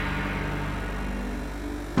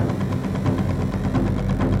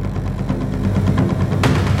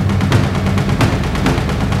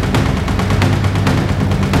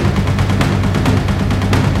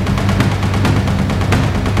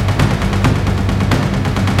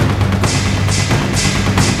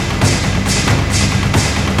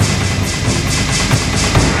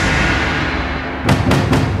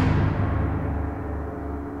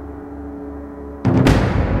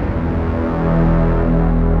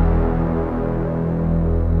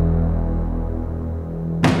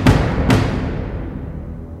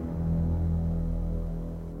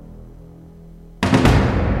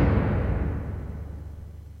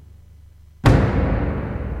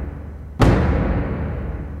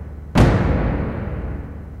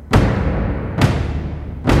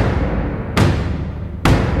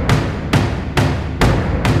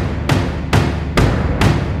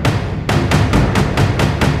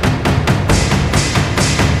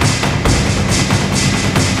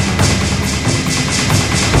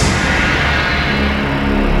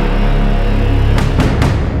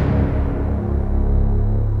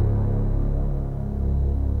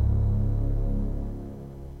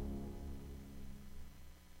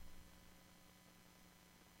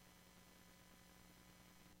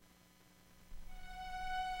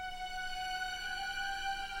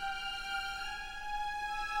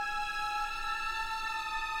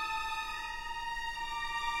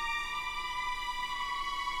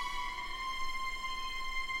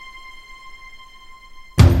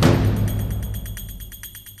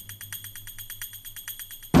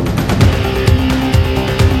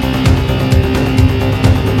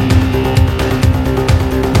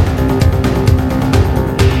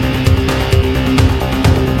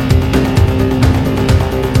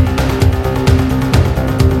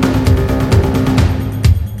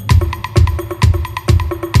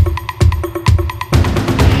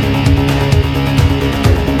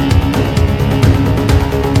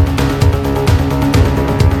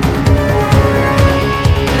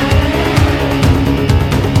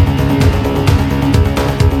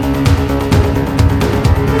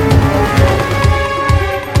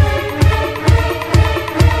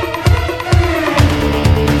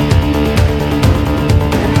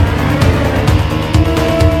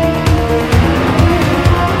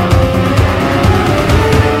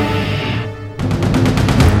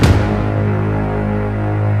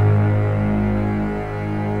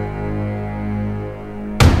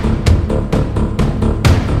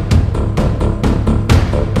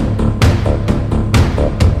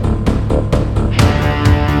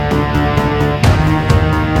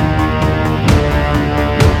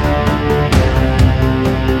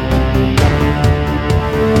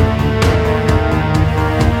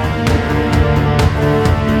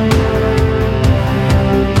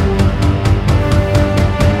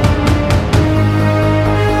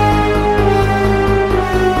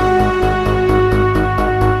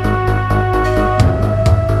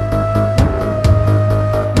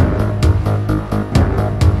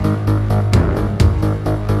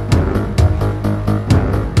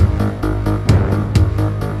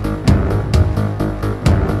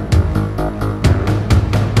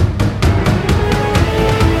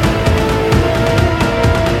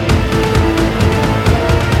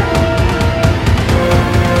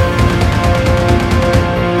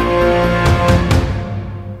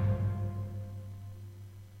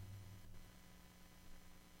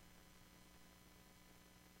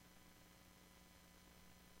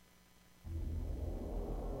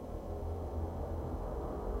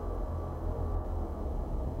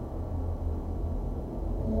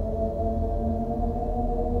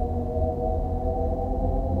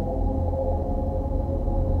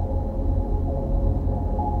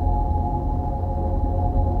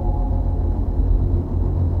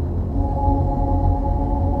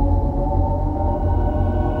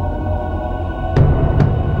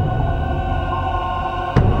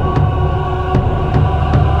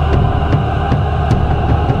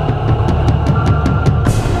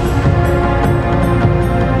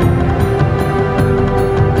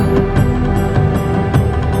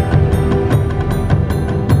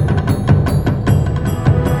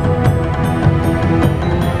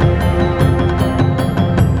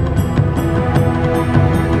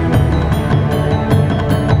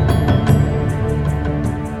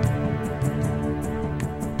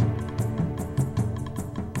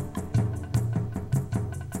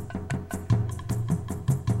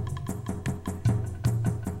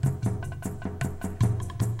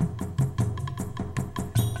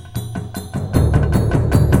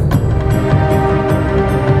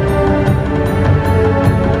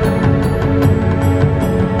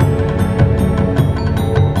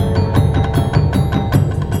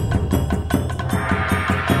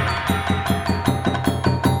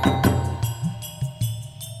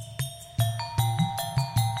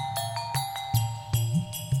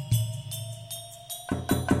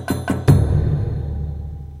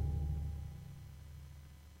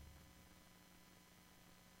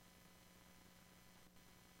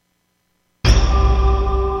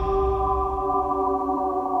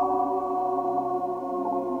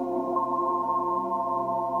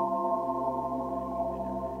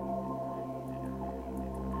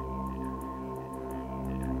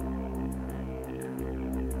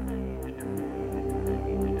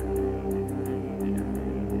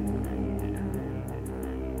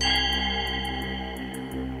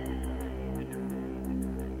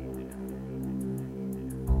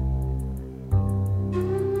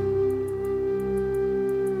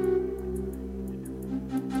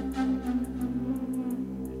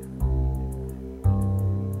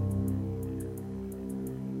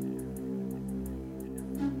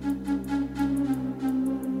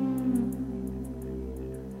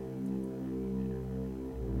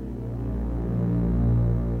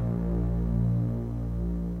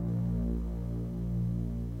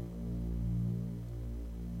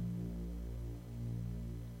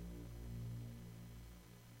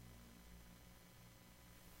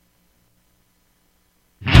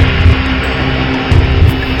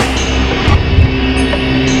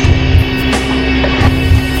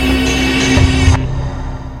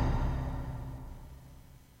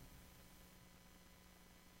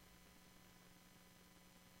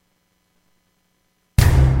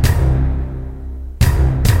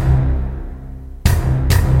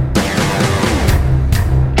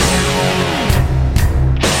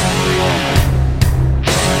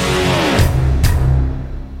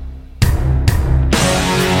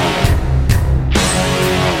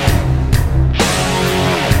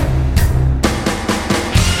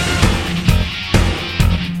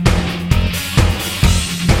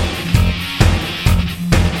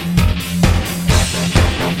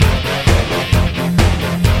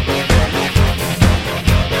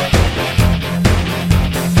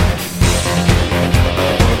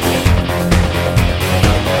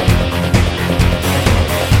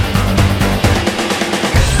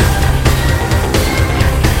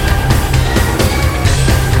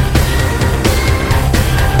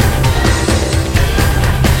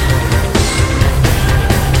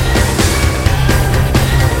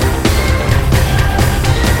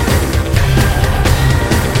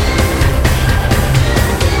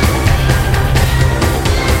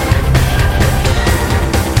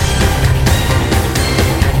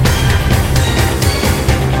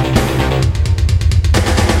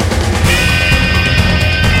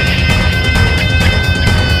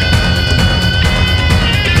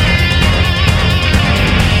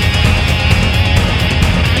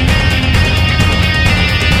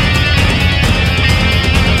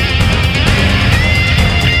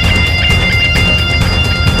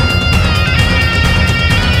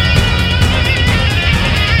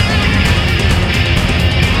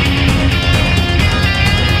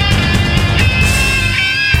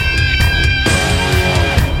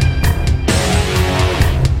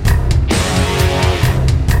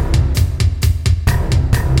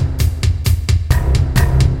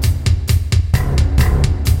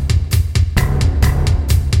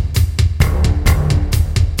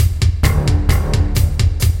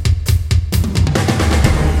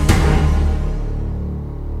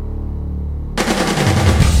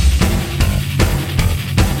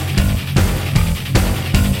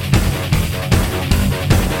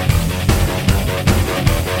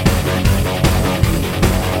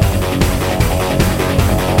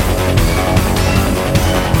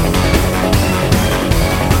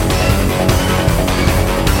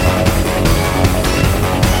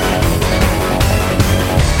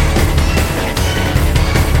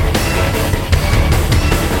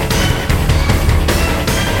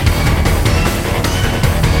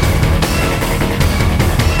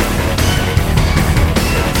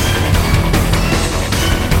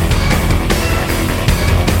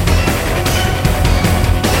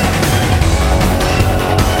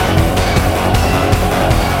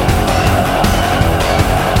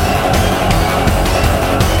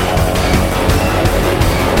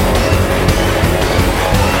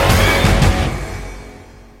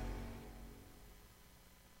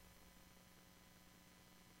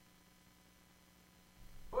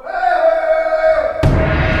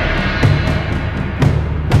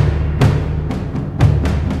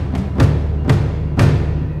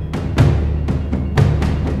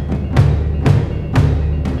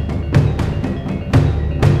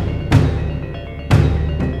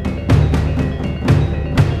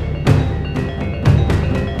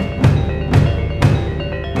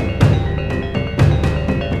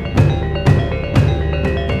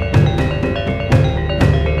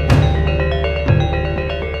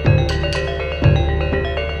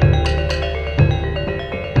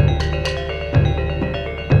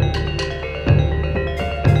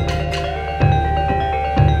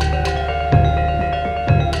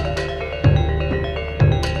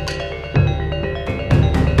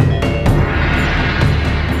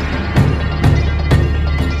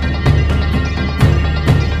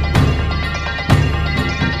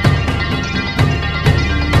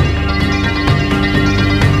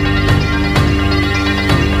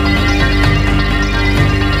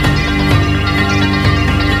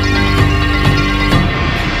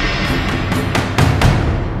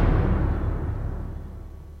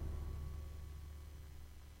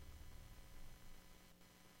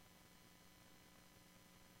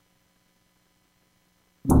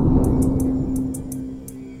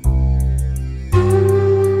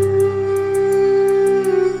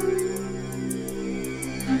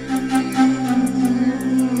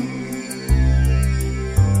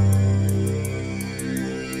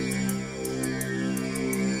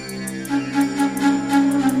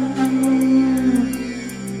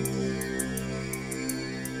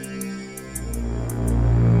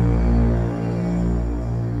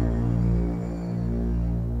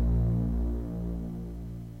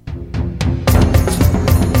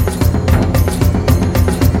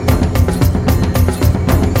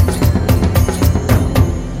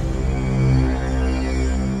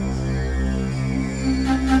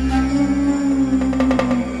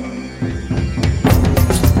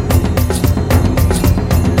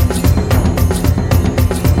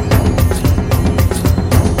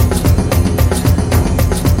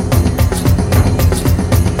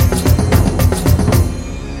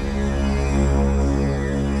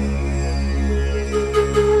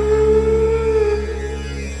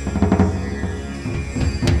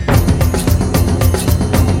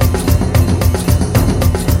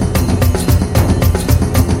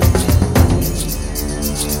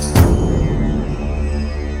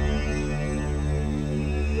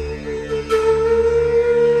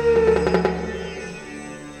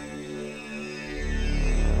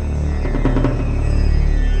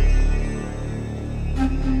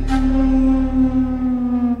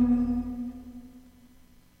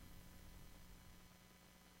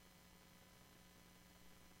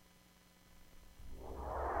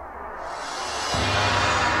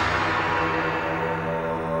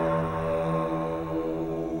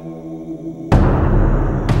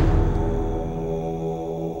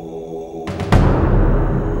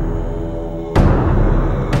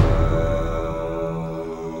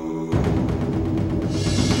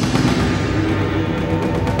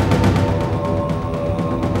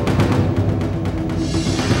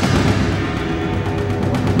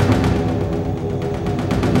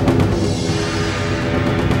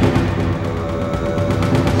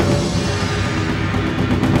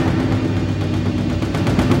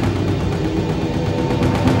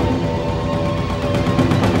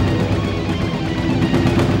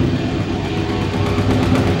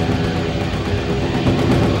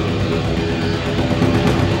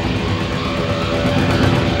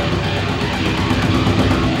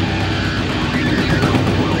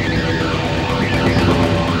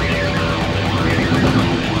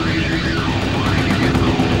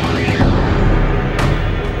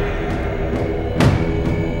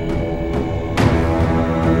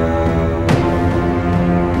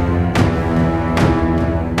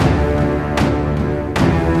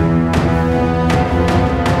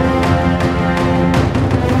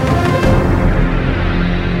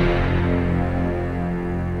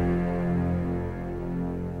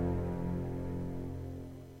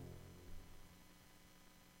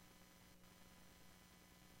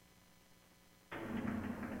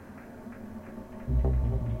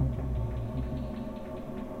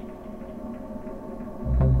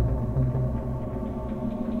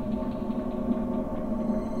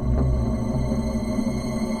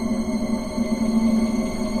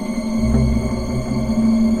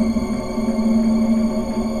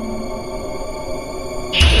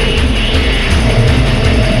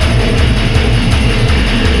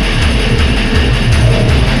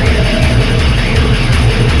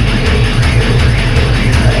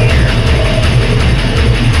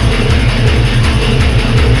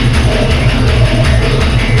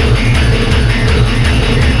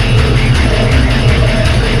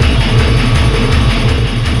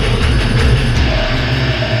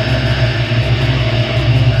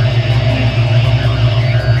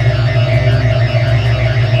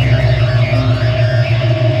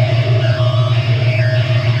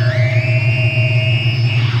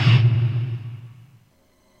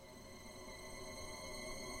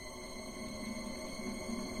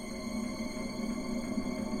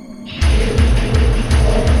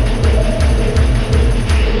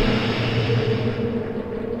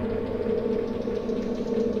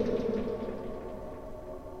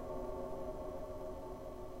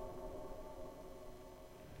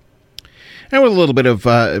 And with a little bit of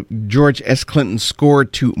George S. Clinton's score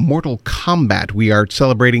to Mortal Kombat, we are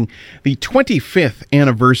celebrating the 25th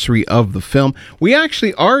anniversary of the film. We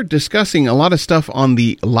actually are discussing a lot of stuff on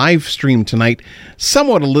the live stream tonight,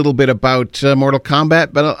 somewhat a little bit about Mortal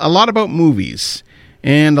Kombat, but a lot about movies,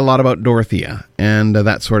 and a lot about Dorothea, and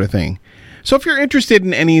that sort of thing. So if you're interested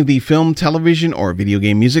in any of the film, television, or video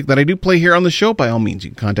game music that I do play here on the show, by all means, you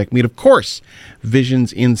can contact me at, of course,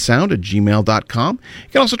 visionsinsound@gmail.com. You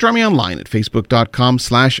can also try me online at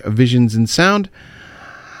facebook.com/visionsinsound.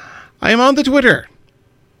 I am on the Twitter,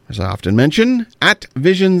 as I often mention, at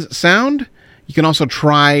visionssound. You can also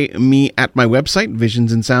try me at my website,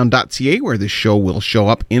 visionsinsound.ca, where this show will show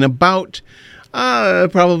up in about,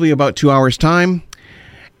 probably about 2 hours' time.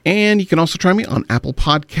 And you can also try me on Apple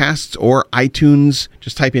Podcasts or iTunes.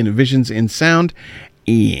 Just type in Visions in Sound,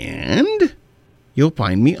 and you'll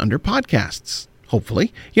find me under podcasts,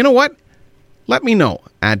 hopefully. You know what? Let me know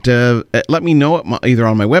either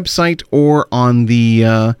on my website or on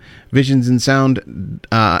the Visions in Sound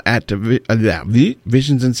at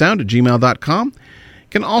visionsandsound@gmail.com. You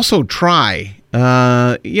can also try,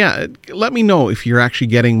 let me know if you're actually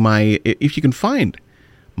getting if you can find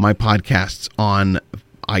my podcasts on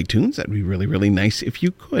iTunes. That'd be really, really nice if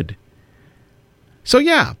you could. So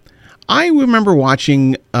yeah, I remember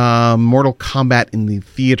watching Mortal Kombat in the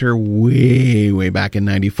theater way, way back in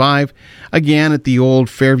 95. Again, at the old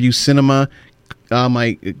Fairview Cinema,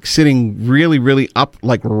 sitting really, really up,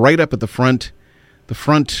 like right up at the front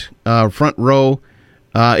row.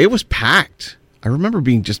 It was packed. I remember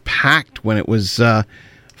being just packed when it was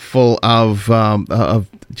full of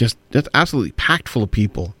just absolutely packed full of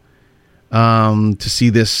people. To see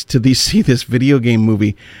this video game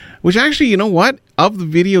movie, which actually, you know what? Of the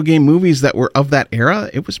video game movies that were of that era,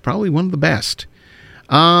 it was probably one of the best.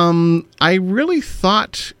 I really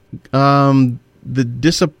thought the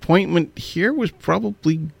disappointment here was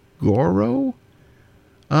probably Goro.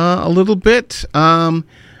 A little bit.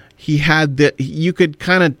 He had this.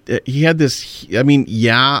 I mean,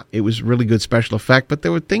 yeah, it was really good special effect, but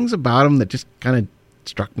there were things about him that just kind of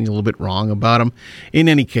struck me a little bit wrong about him. In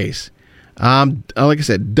any case. Like I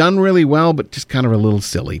said, done really well, but just kind of a little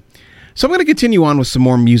silly. So I'm going to continue on with some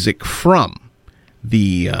more music from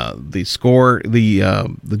the score,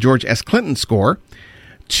 the George S. Clinton score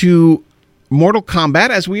to Mortal Kombat,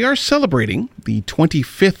 as we are celebrating the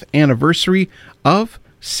 25th anniversary of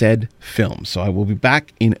said film. So I will be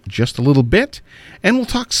back in just a little bit, and we'll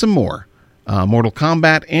talk some more Mortal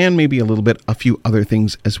Kombat and maybe a few other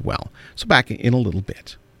things as well. So back in a little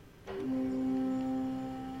bit.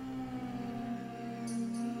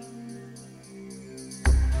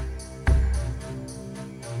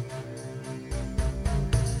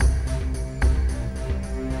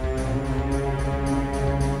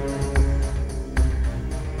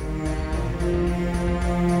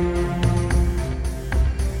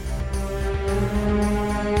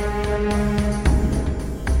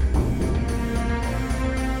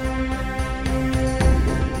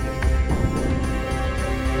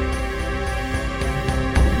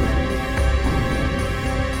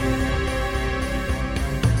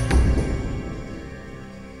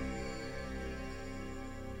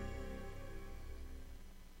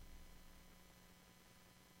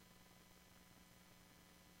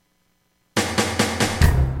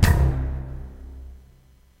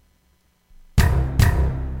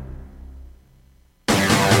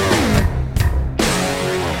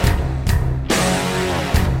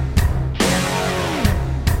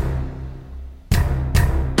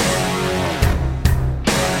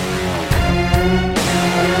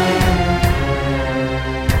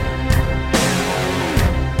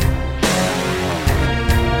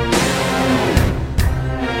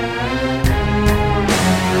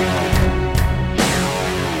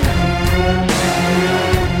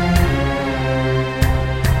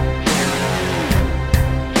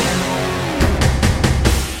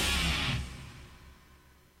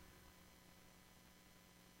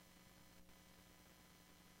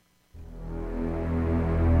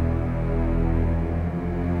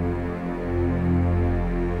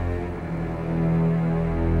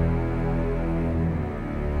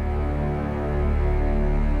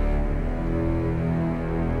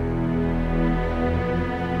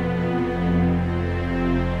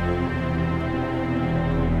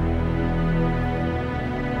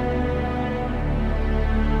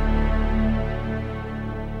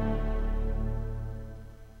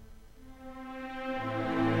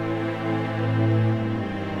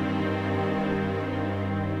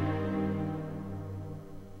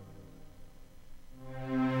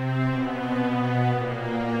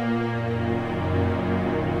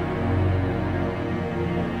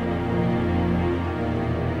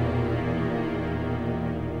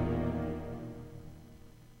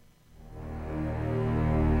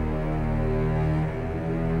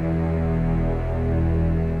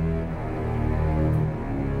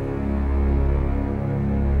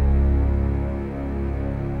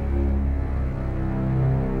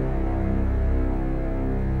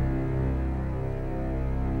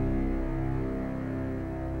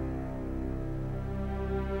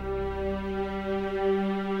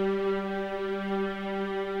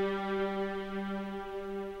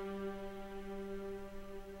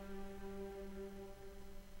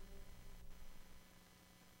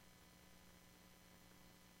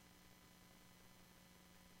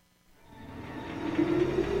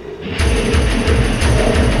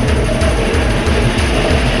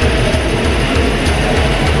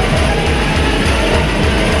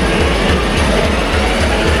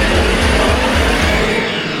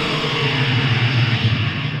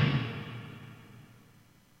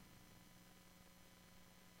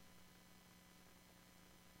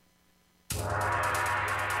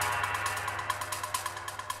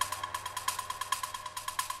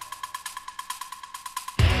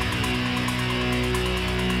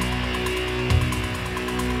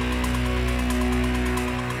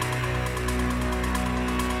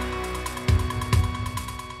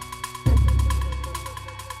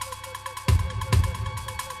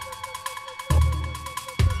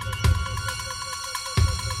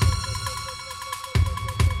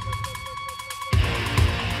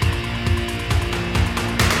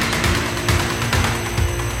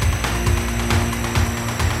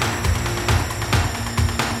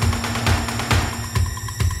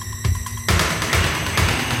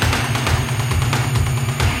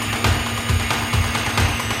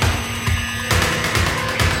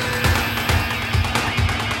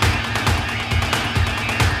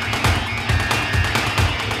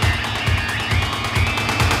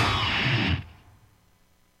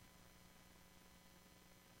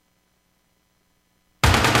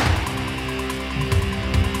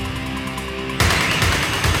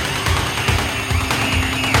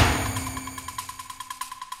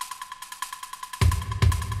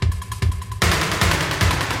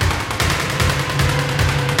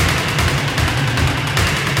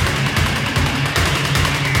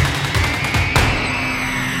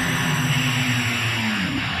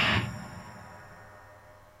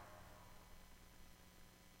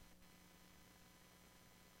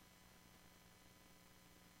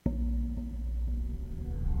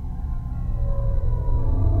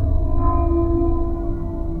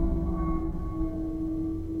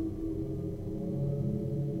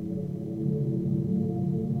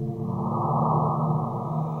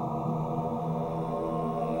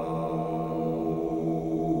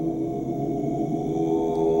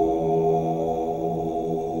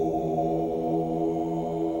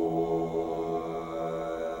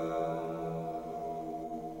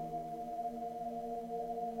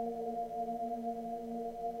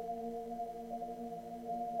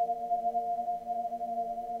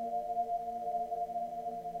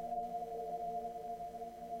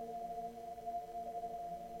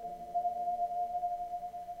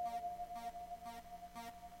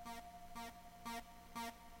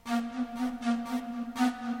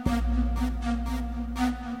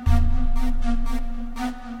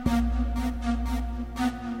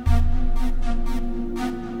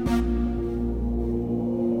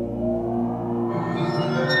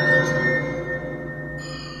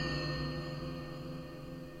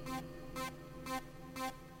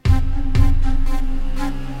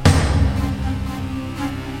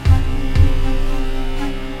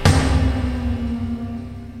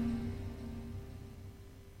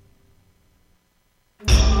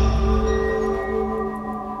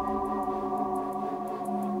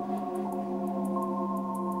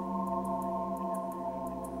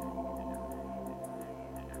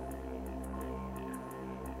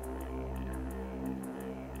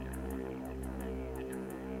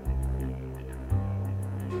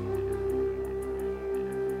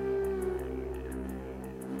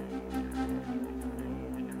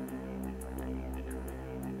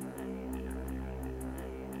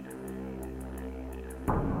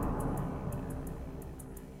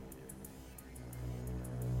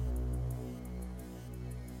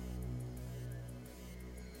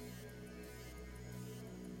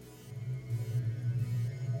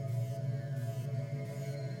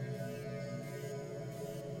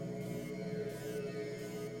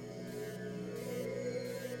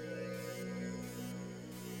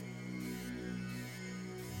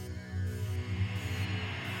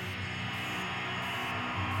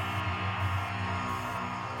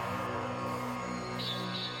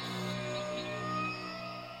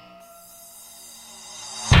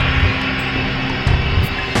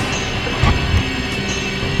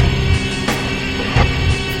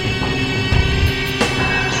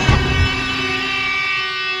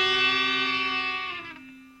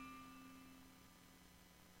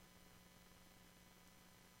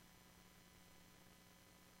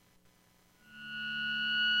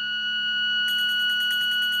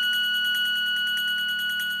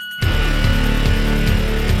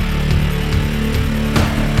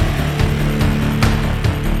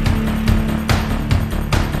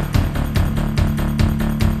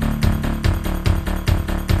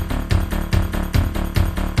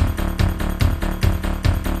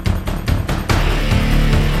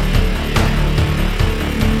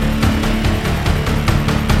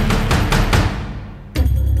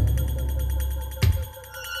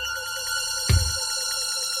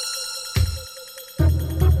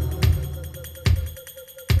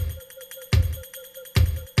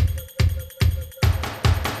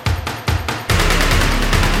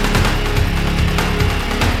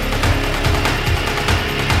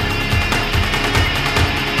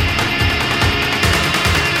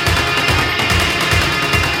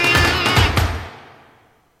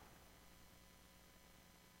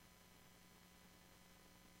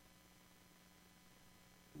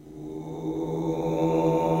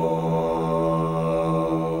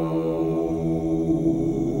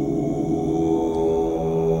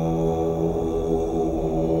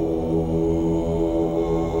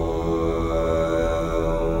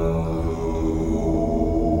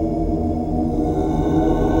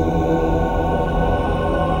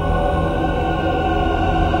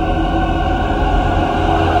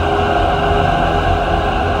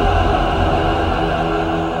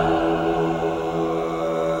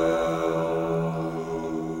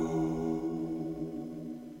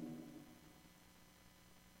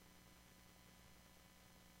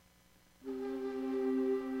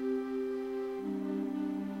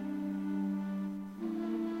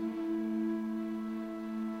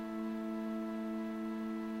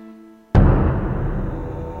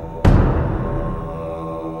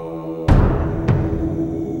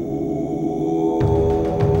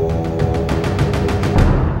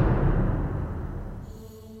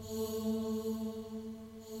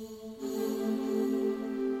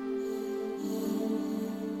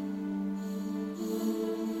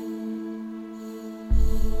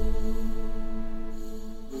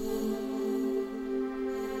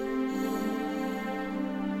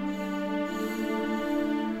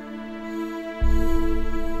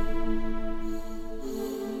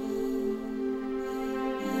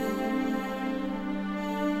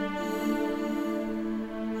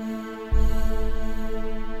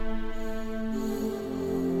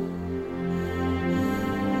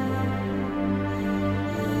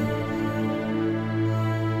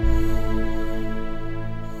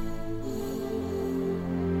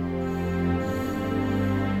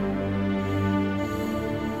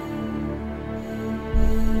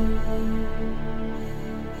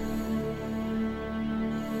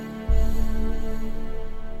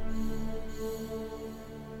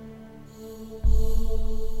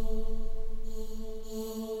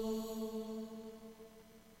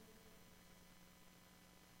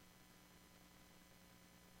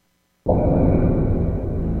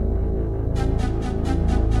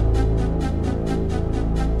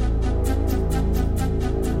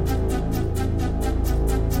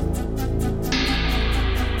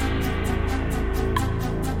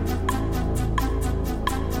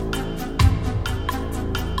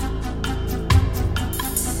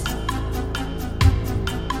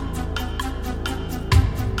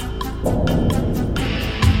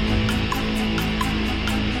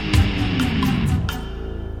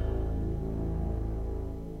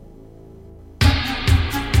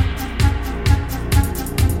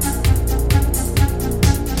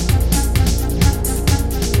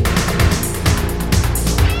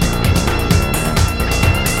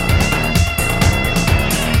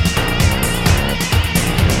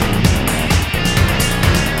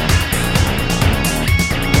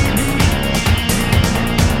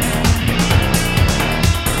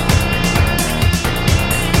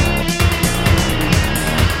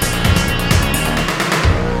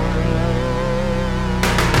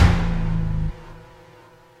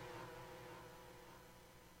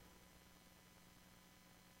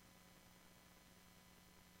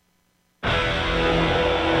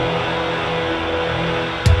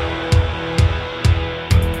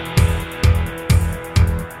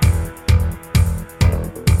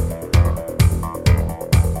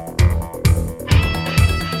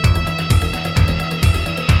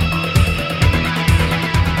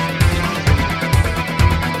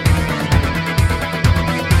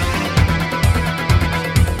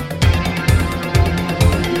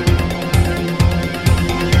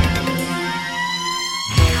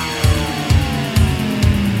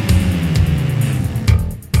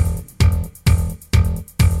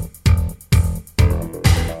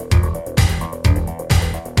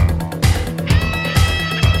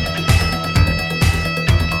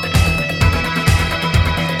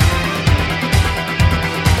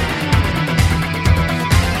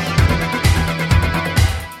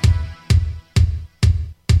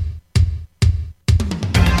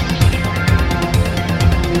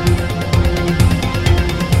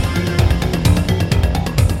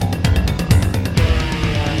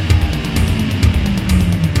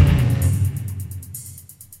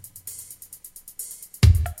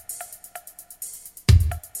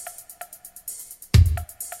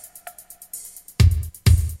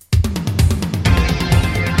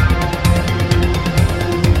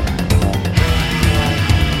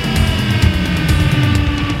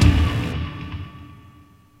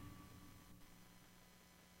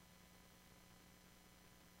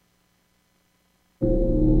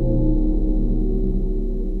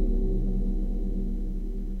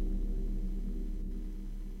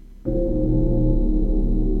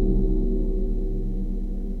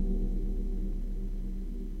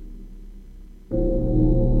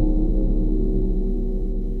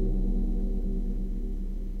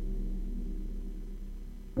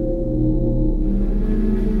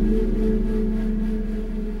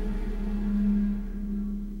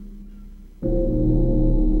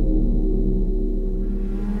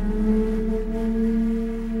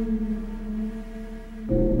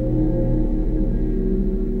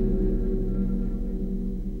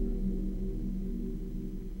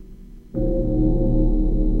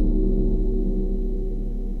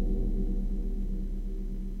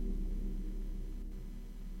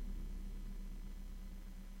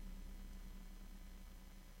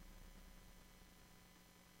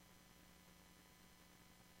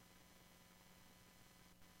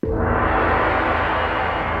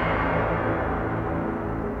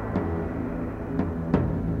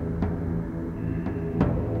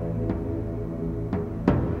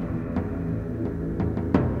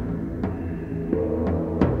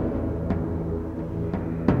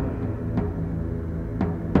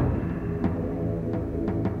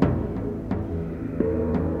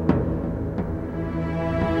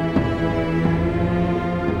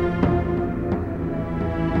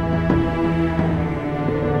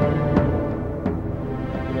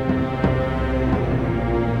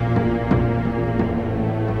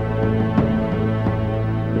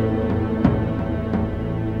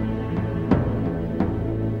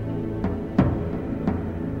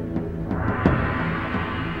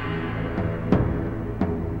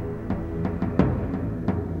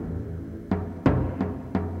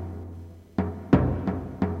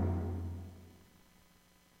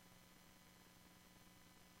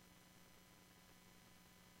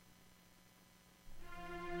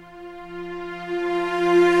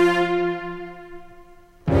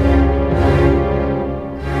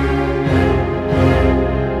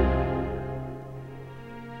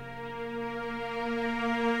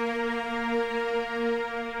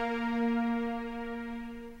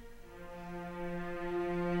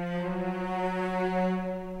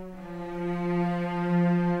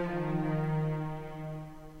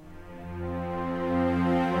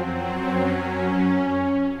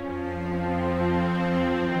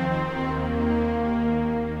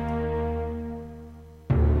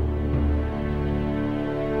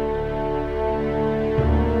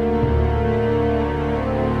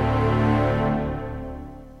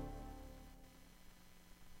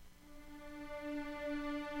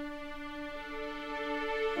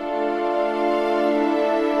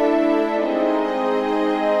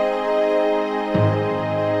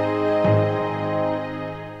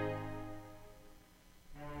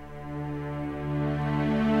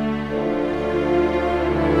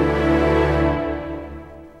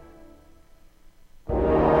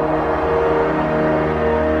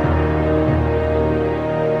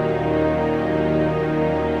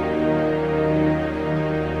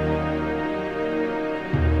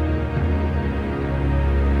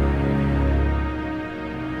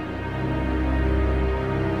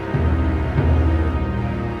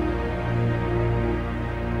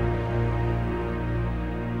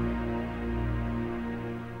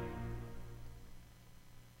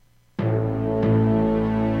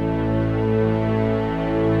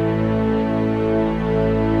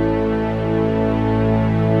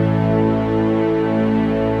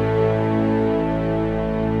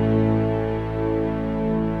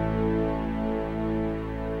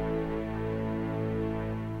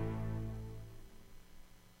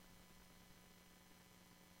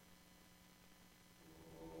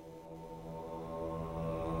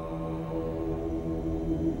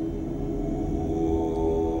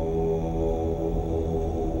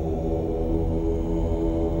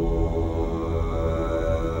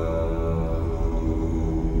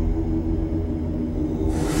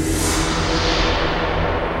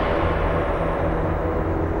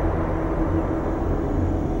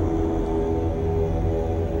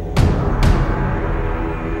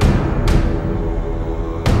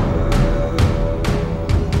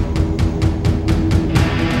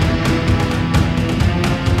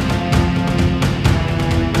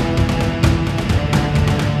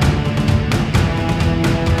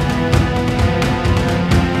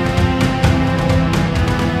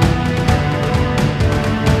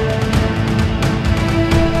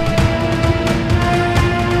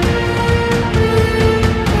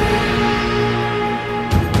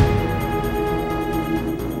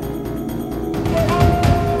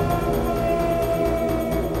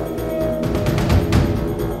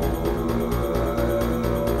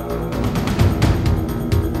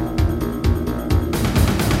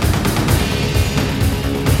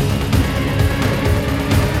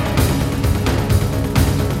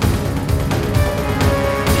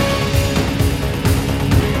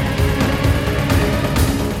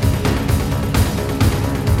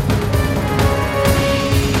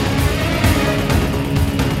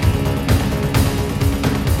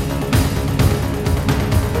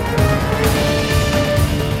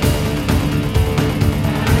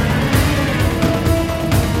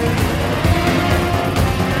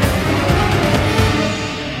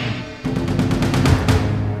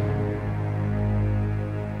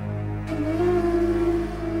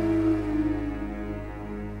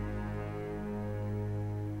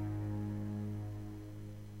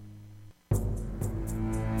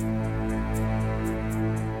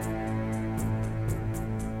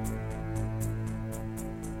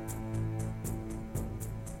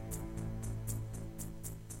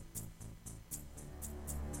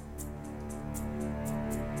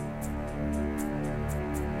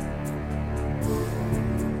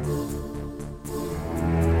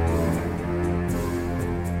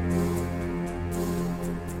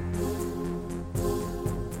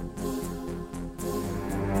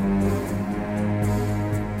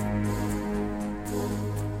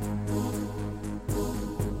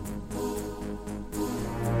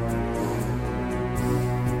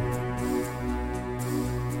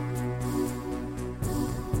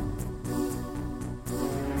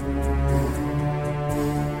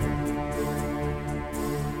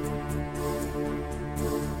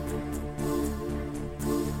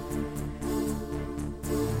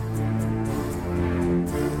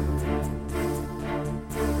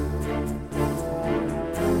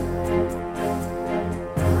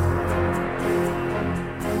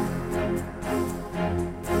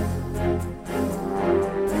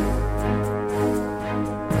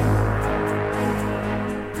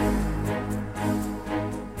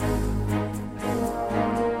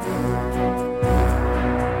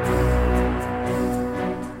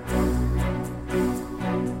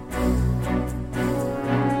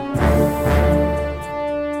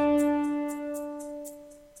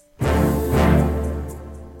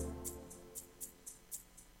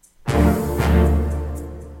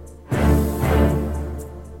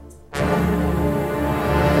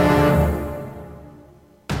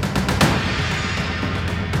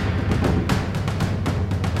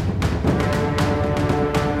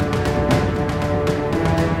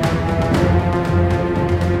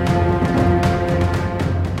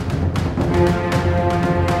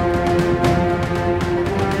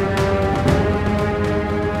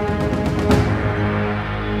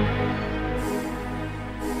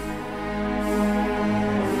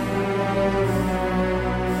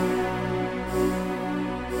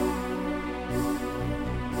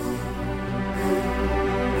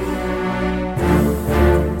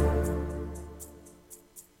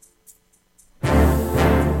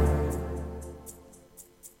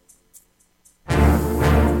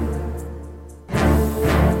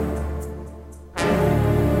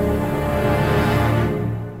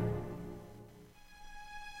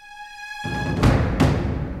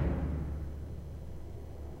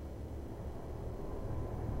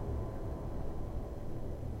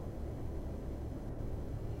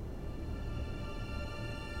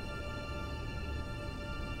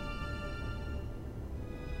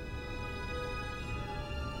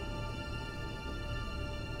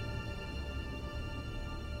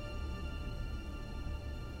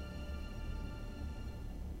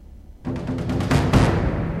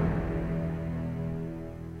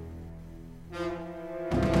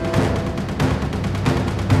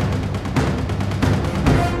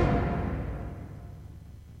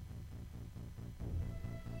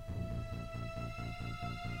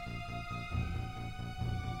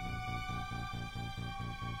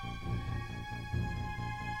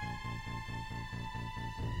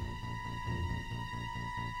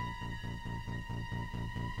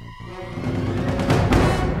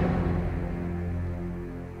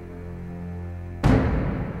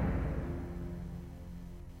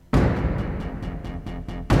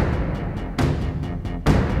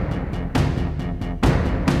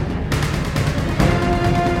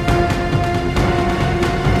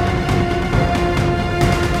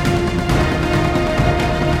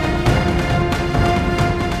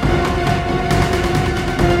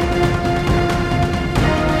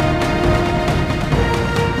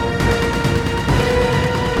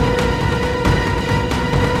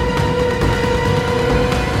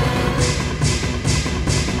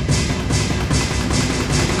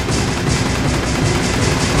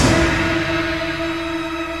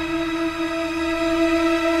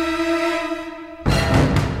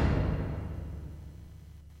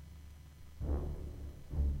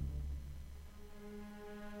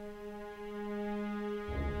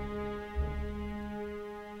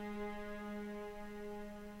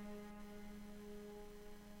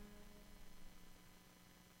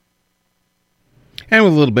 and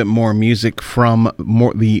with a little bit more music from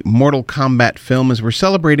the Mortal Kombat film as we're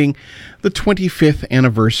celebrating the 25th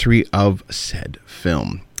anniversary of said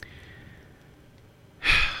film.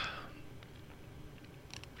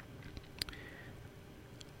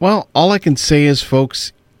 Well, all I can say is,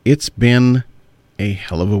 folks, it's been a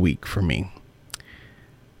hell of a week for me.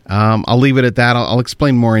 I'll leave it at that. I'll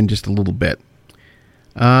explain more in just a little bit.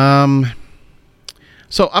 So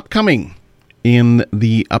upcoming in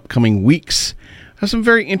the upcoming weeks, I have some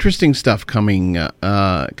very interesting stuff coming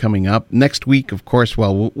up next week. Of course,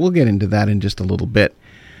 well, we'll get into that in just a little bit.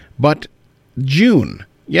 But June,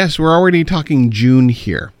 yes, we're already talking June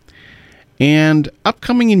here, and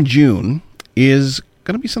upcoming in June is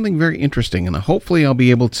going to be something very interesting, and hopefully I'll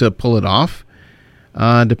be able to pull it off,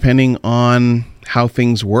 depending on how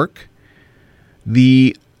things work.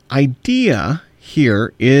 The idea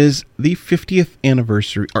here is the 50th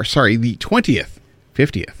anniversary, or sorry, the 20th,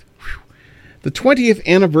 50th, the 20th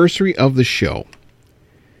anniversary of the show.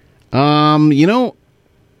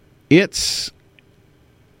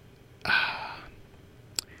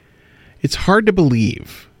 It's hard to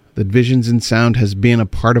believe that Visions in Sound has been a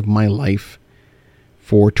part of my life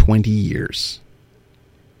for 20 years.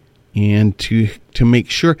 And to make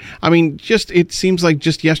sure, it seems like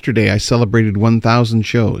just yesterday I celebrated 1,000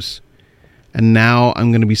 shows. And now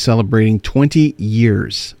I'm going to be celebrating 20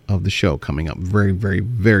 years of the show coming up very, very,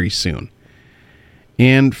 very soon.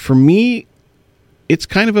 And for me, it's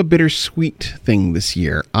kind of a bittersweet thing this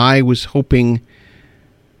year. I was hoping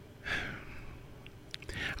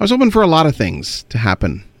for a lot of things to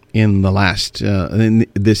happen in the last in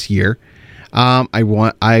this year.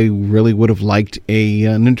 I really would have liked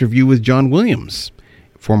an interview with John Williams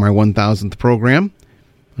for my 1000th program.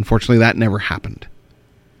 Unfortunately, that never happened.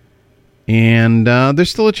 And there's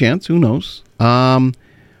still a chance. Who knows?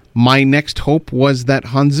 My next hope was that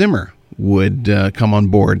Hans Zimmer would come on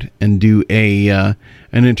board and do an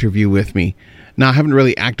interview with me. Now, I haven't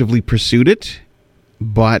really actively pursued it,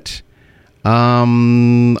 but a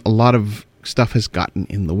lot of stuff has gotten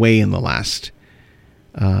in the way in the last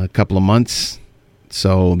couple of months.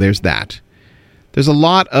 So there's that. There's a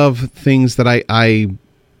lot of things that I'm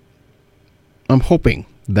hoping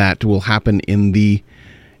that will happen in this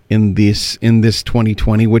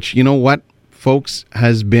 2020, which, you know what, folks,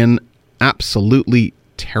 has been absolutely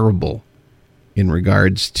terrible in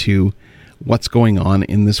regards to what's going on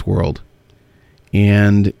in this world.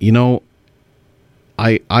 And,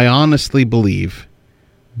 I honestly believe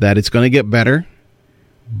that it's going to get better,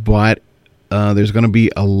 but there's going to be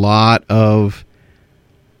a lot of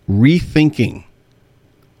rethinking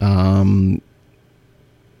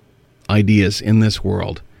ideas in this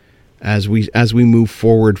world as we move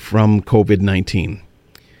forward from COVID-19.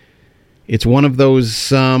 It's one of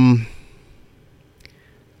those,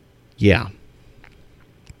 yeah.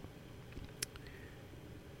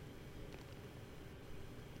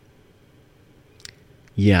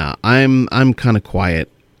 Yeah, I'm kind of quiet.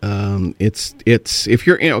 It's if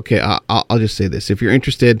you're okay, I'll just say this: if you're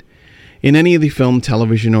interested in any of the film,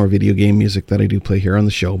 television, or video game music that I do play here on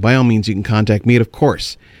the show, by all means, you can contact me at, of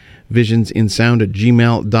course,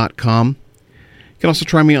 visionsinsound@gmail.com. You can also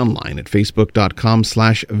try me online at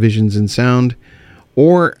facebook.com/visionsinsound,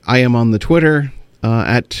 or I am on the Twitter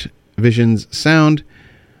at visionssound.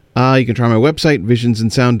 You can try my website,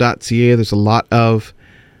 visionsinsound.ca. There's a lot of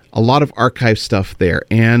archive stuff there.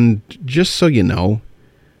 And just so you know,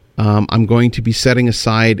 I'm going to be setting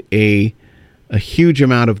aside a huge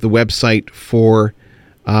amount of the website for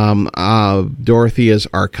Dorothea's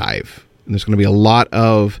archive. And there's going to be a lot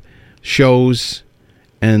of shows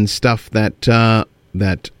and stuff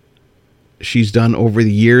that she's done over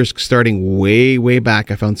the years, starting way, way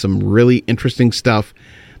back. I found some really interesting stuff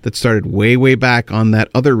that started way, way back on that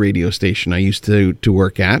other radio station I used to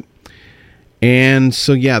work at. And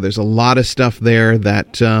so, yeah, there's a lot of stuff there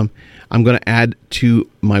that I'm going to add to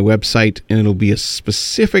my website, and it'll be a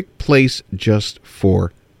specific place just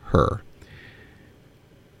for her.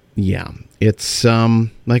 Yeah, it's,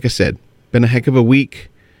 like I said, been a heck of a week,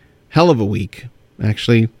 hell of a week,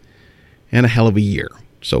 actually, and a hell of a year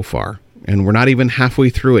so far. And we're not even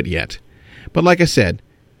halfway through it yet. But like I said,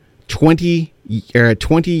 20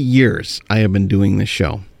 years I have been doing this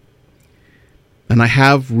show. And I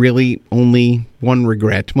have really only one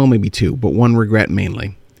regret, well, maybe two, but one regret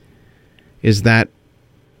mainly, is that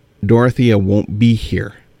Dorothea won't be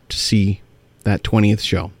here to see that 20th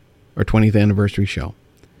show, or 20th anniversary show.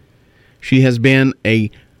 She has been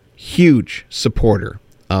a huge supporter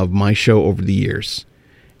of my show over the years.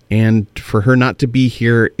 And for her not to be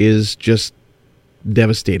here is just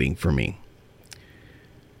devastating for me.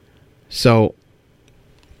 So,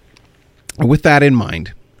 with that in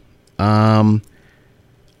mind, I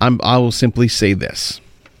will simply say this.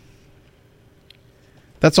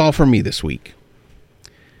 That's all for me this week.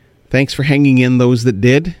 Thanks for hanging in, those that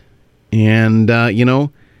did. And,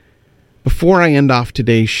 before I end off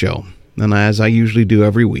today's show, and as I usually do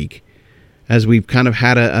every week, as we've kind of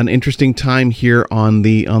had an interesting time here on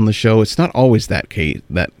the show, it's not always that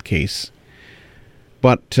case.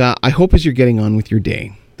 But I hope as you're getting on with your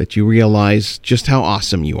day that you realize just how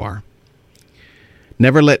awesome you are.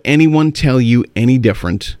 Never let anyone tell you any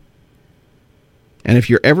different. And if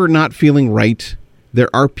you're ever not feeling right, there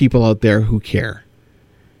are people out there who care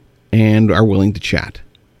and are willing to chat.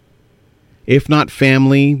 If not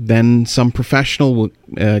family, then some professional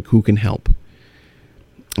who can help.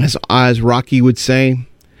 As Rocky would say,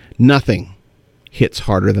 nothing hits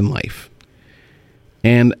harder than life.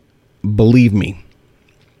 And believe me,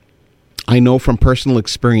 I know from personal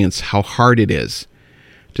experience how hard it is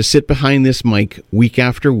to sit behind this mic week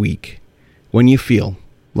after week when you feel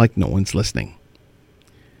like no one's listening.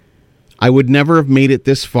 I would never have made it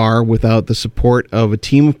this far without the support of a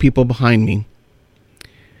team of people behind me,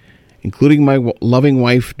 including my loving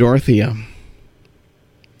wife, Dorothea,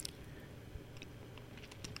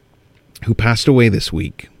 who passed away this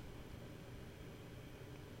week.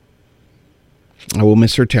 I will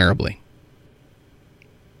miss her terribly.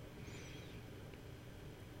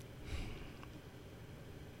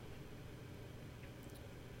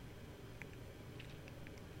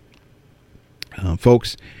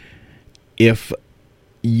 Folks, if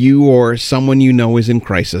you or someone you know is in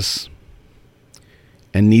crisis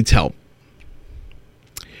and needs help,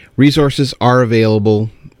 resources are available,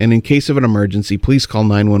 and in case of an emergency, please call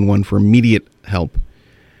 911 for immediate help.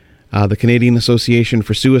 The Canadian Association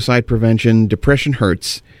for Suicide Prevention, Depression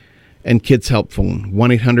Hurts, and Kids Help Phone,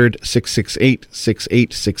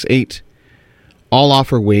 1-800-668-6868, all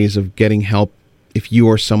offer ways of getting help if you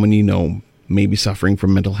or someone you know may be suffering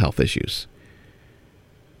from mental health issues.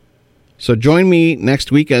 So join me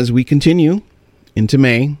next week as we continue into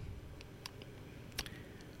May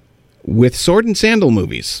with Sword and Sandal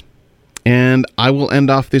movies. And I will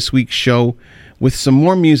end off this week's show with some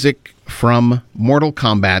more music from Mortal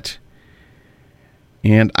Kombat.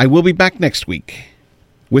 And I will be back next week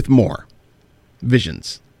with more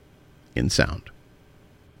Visions in Sound.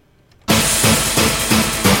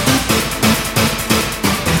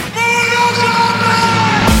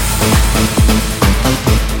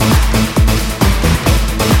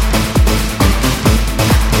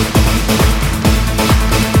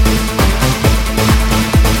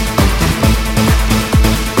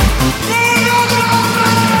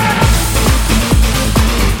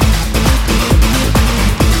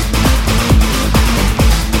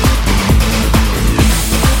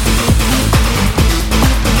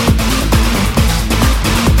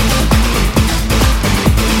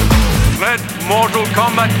 Mortal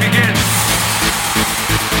Kombat begins!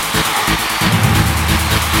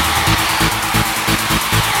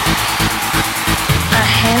 A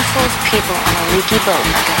handful of people on a leaky boat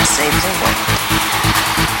are gonna save the world.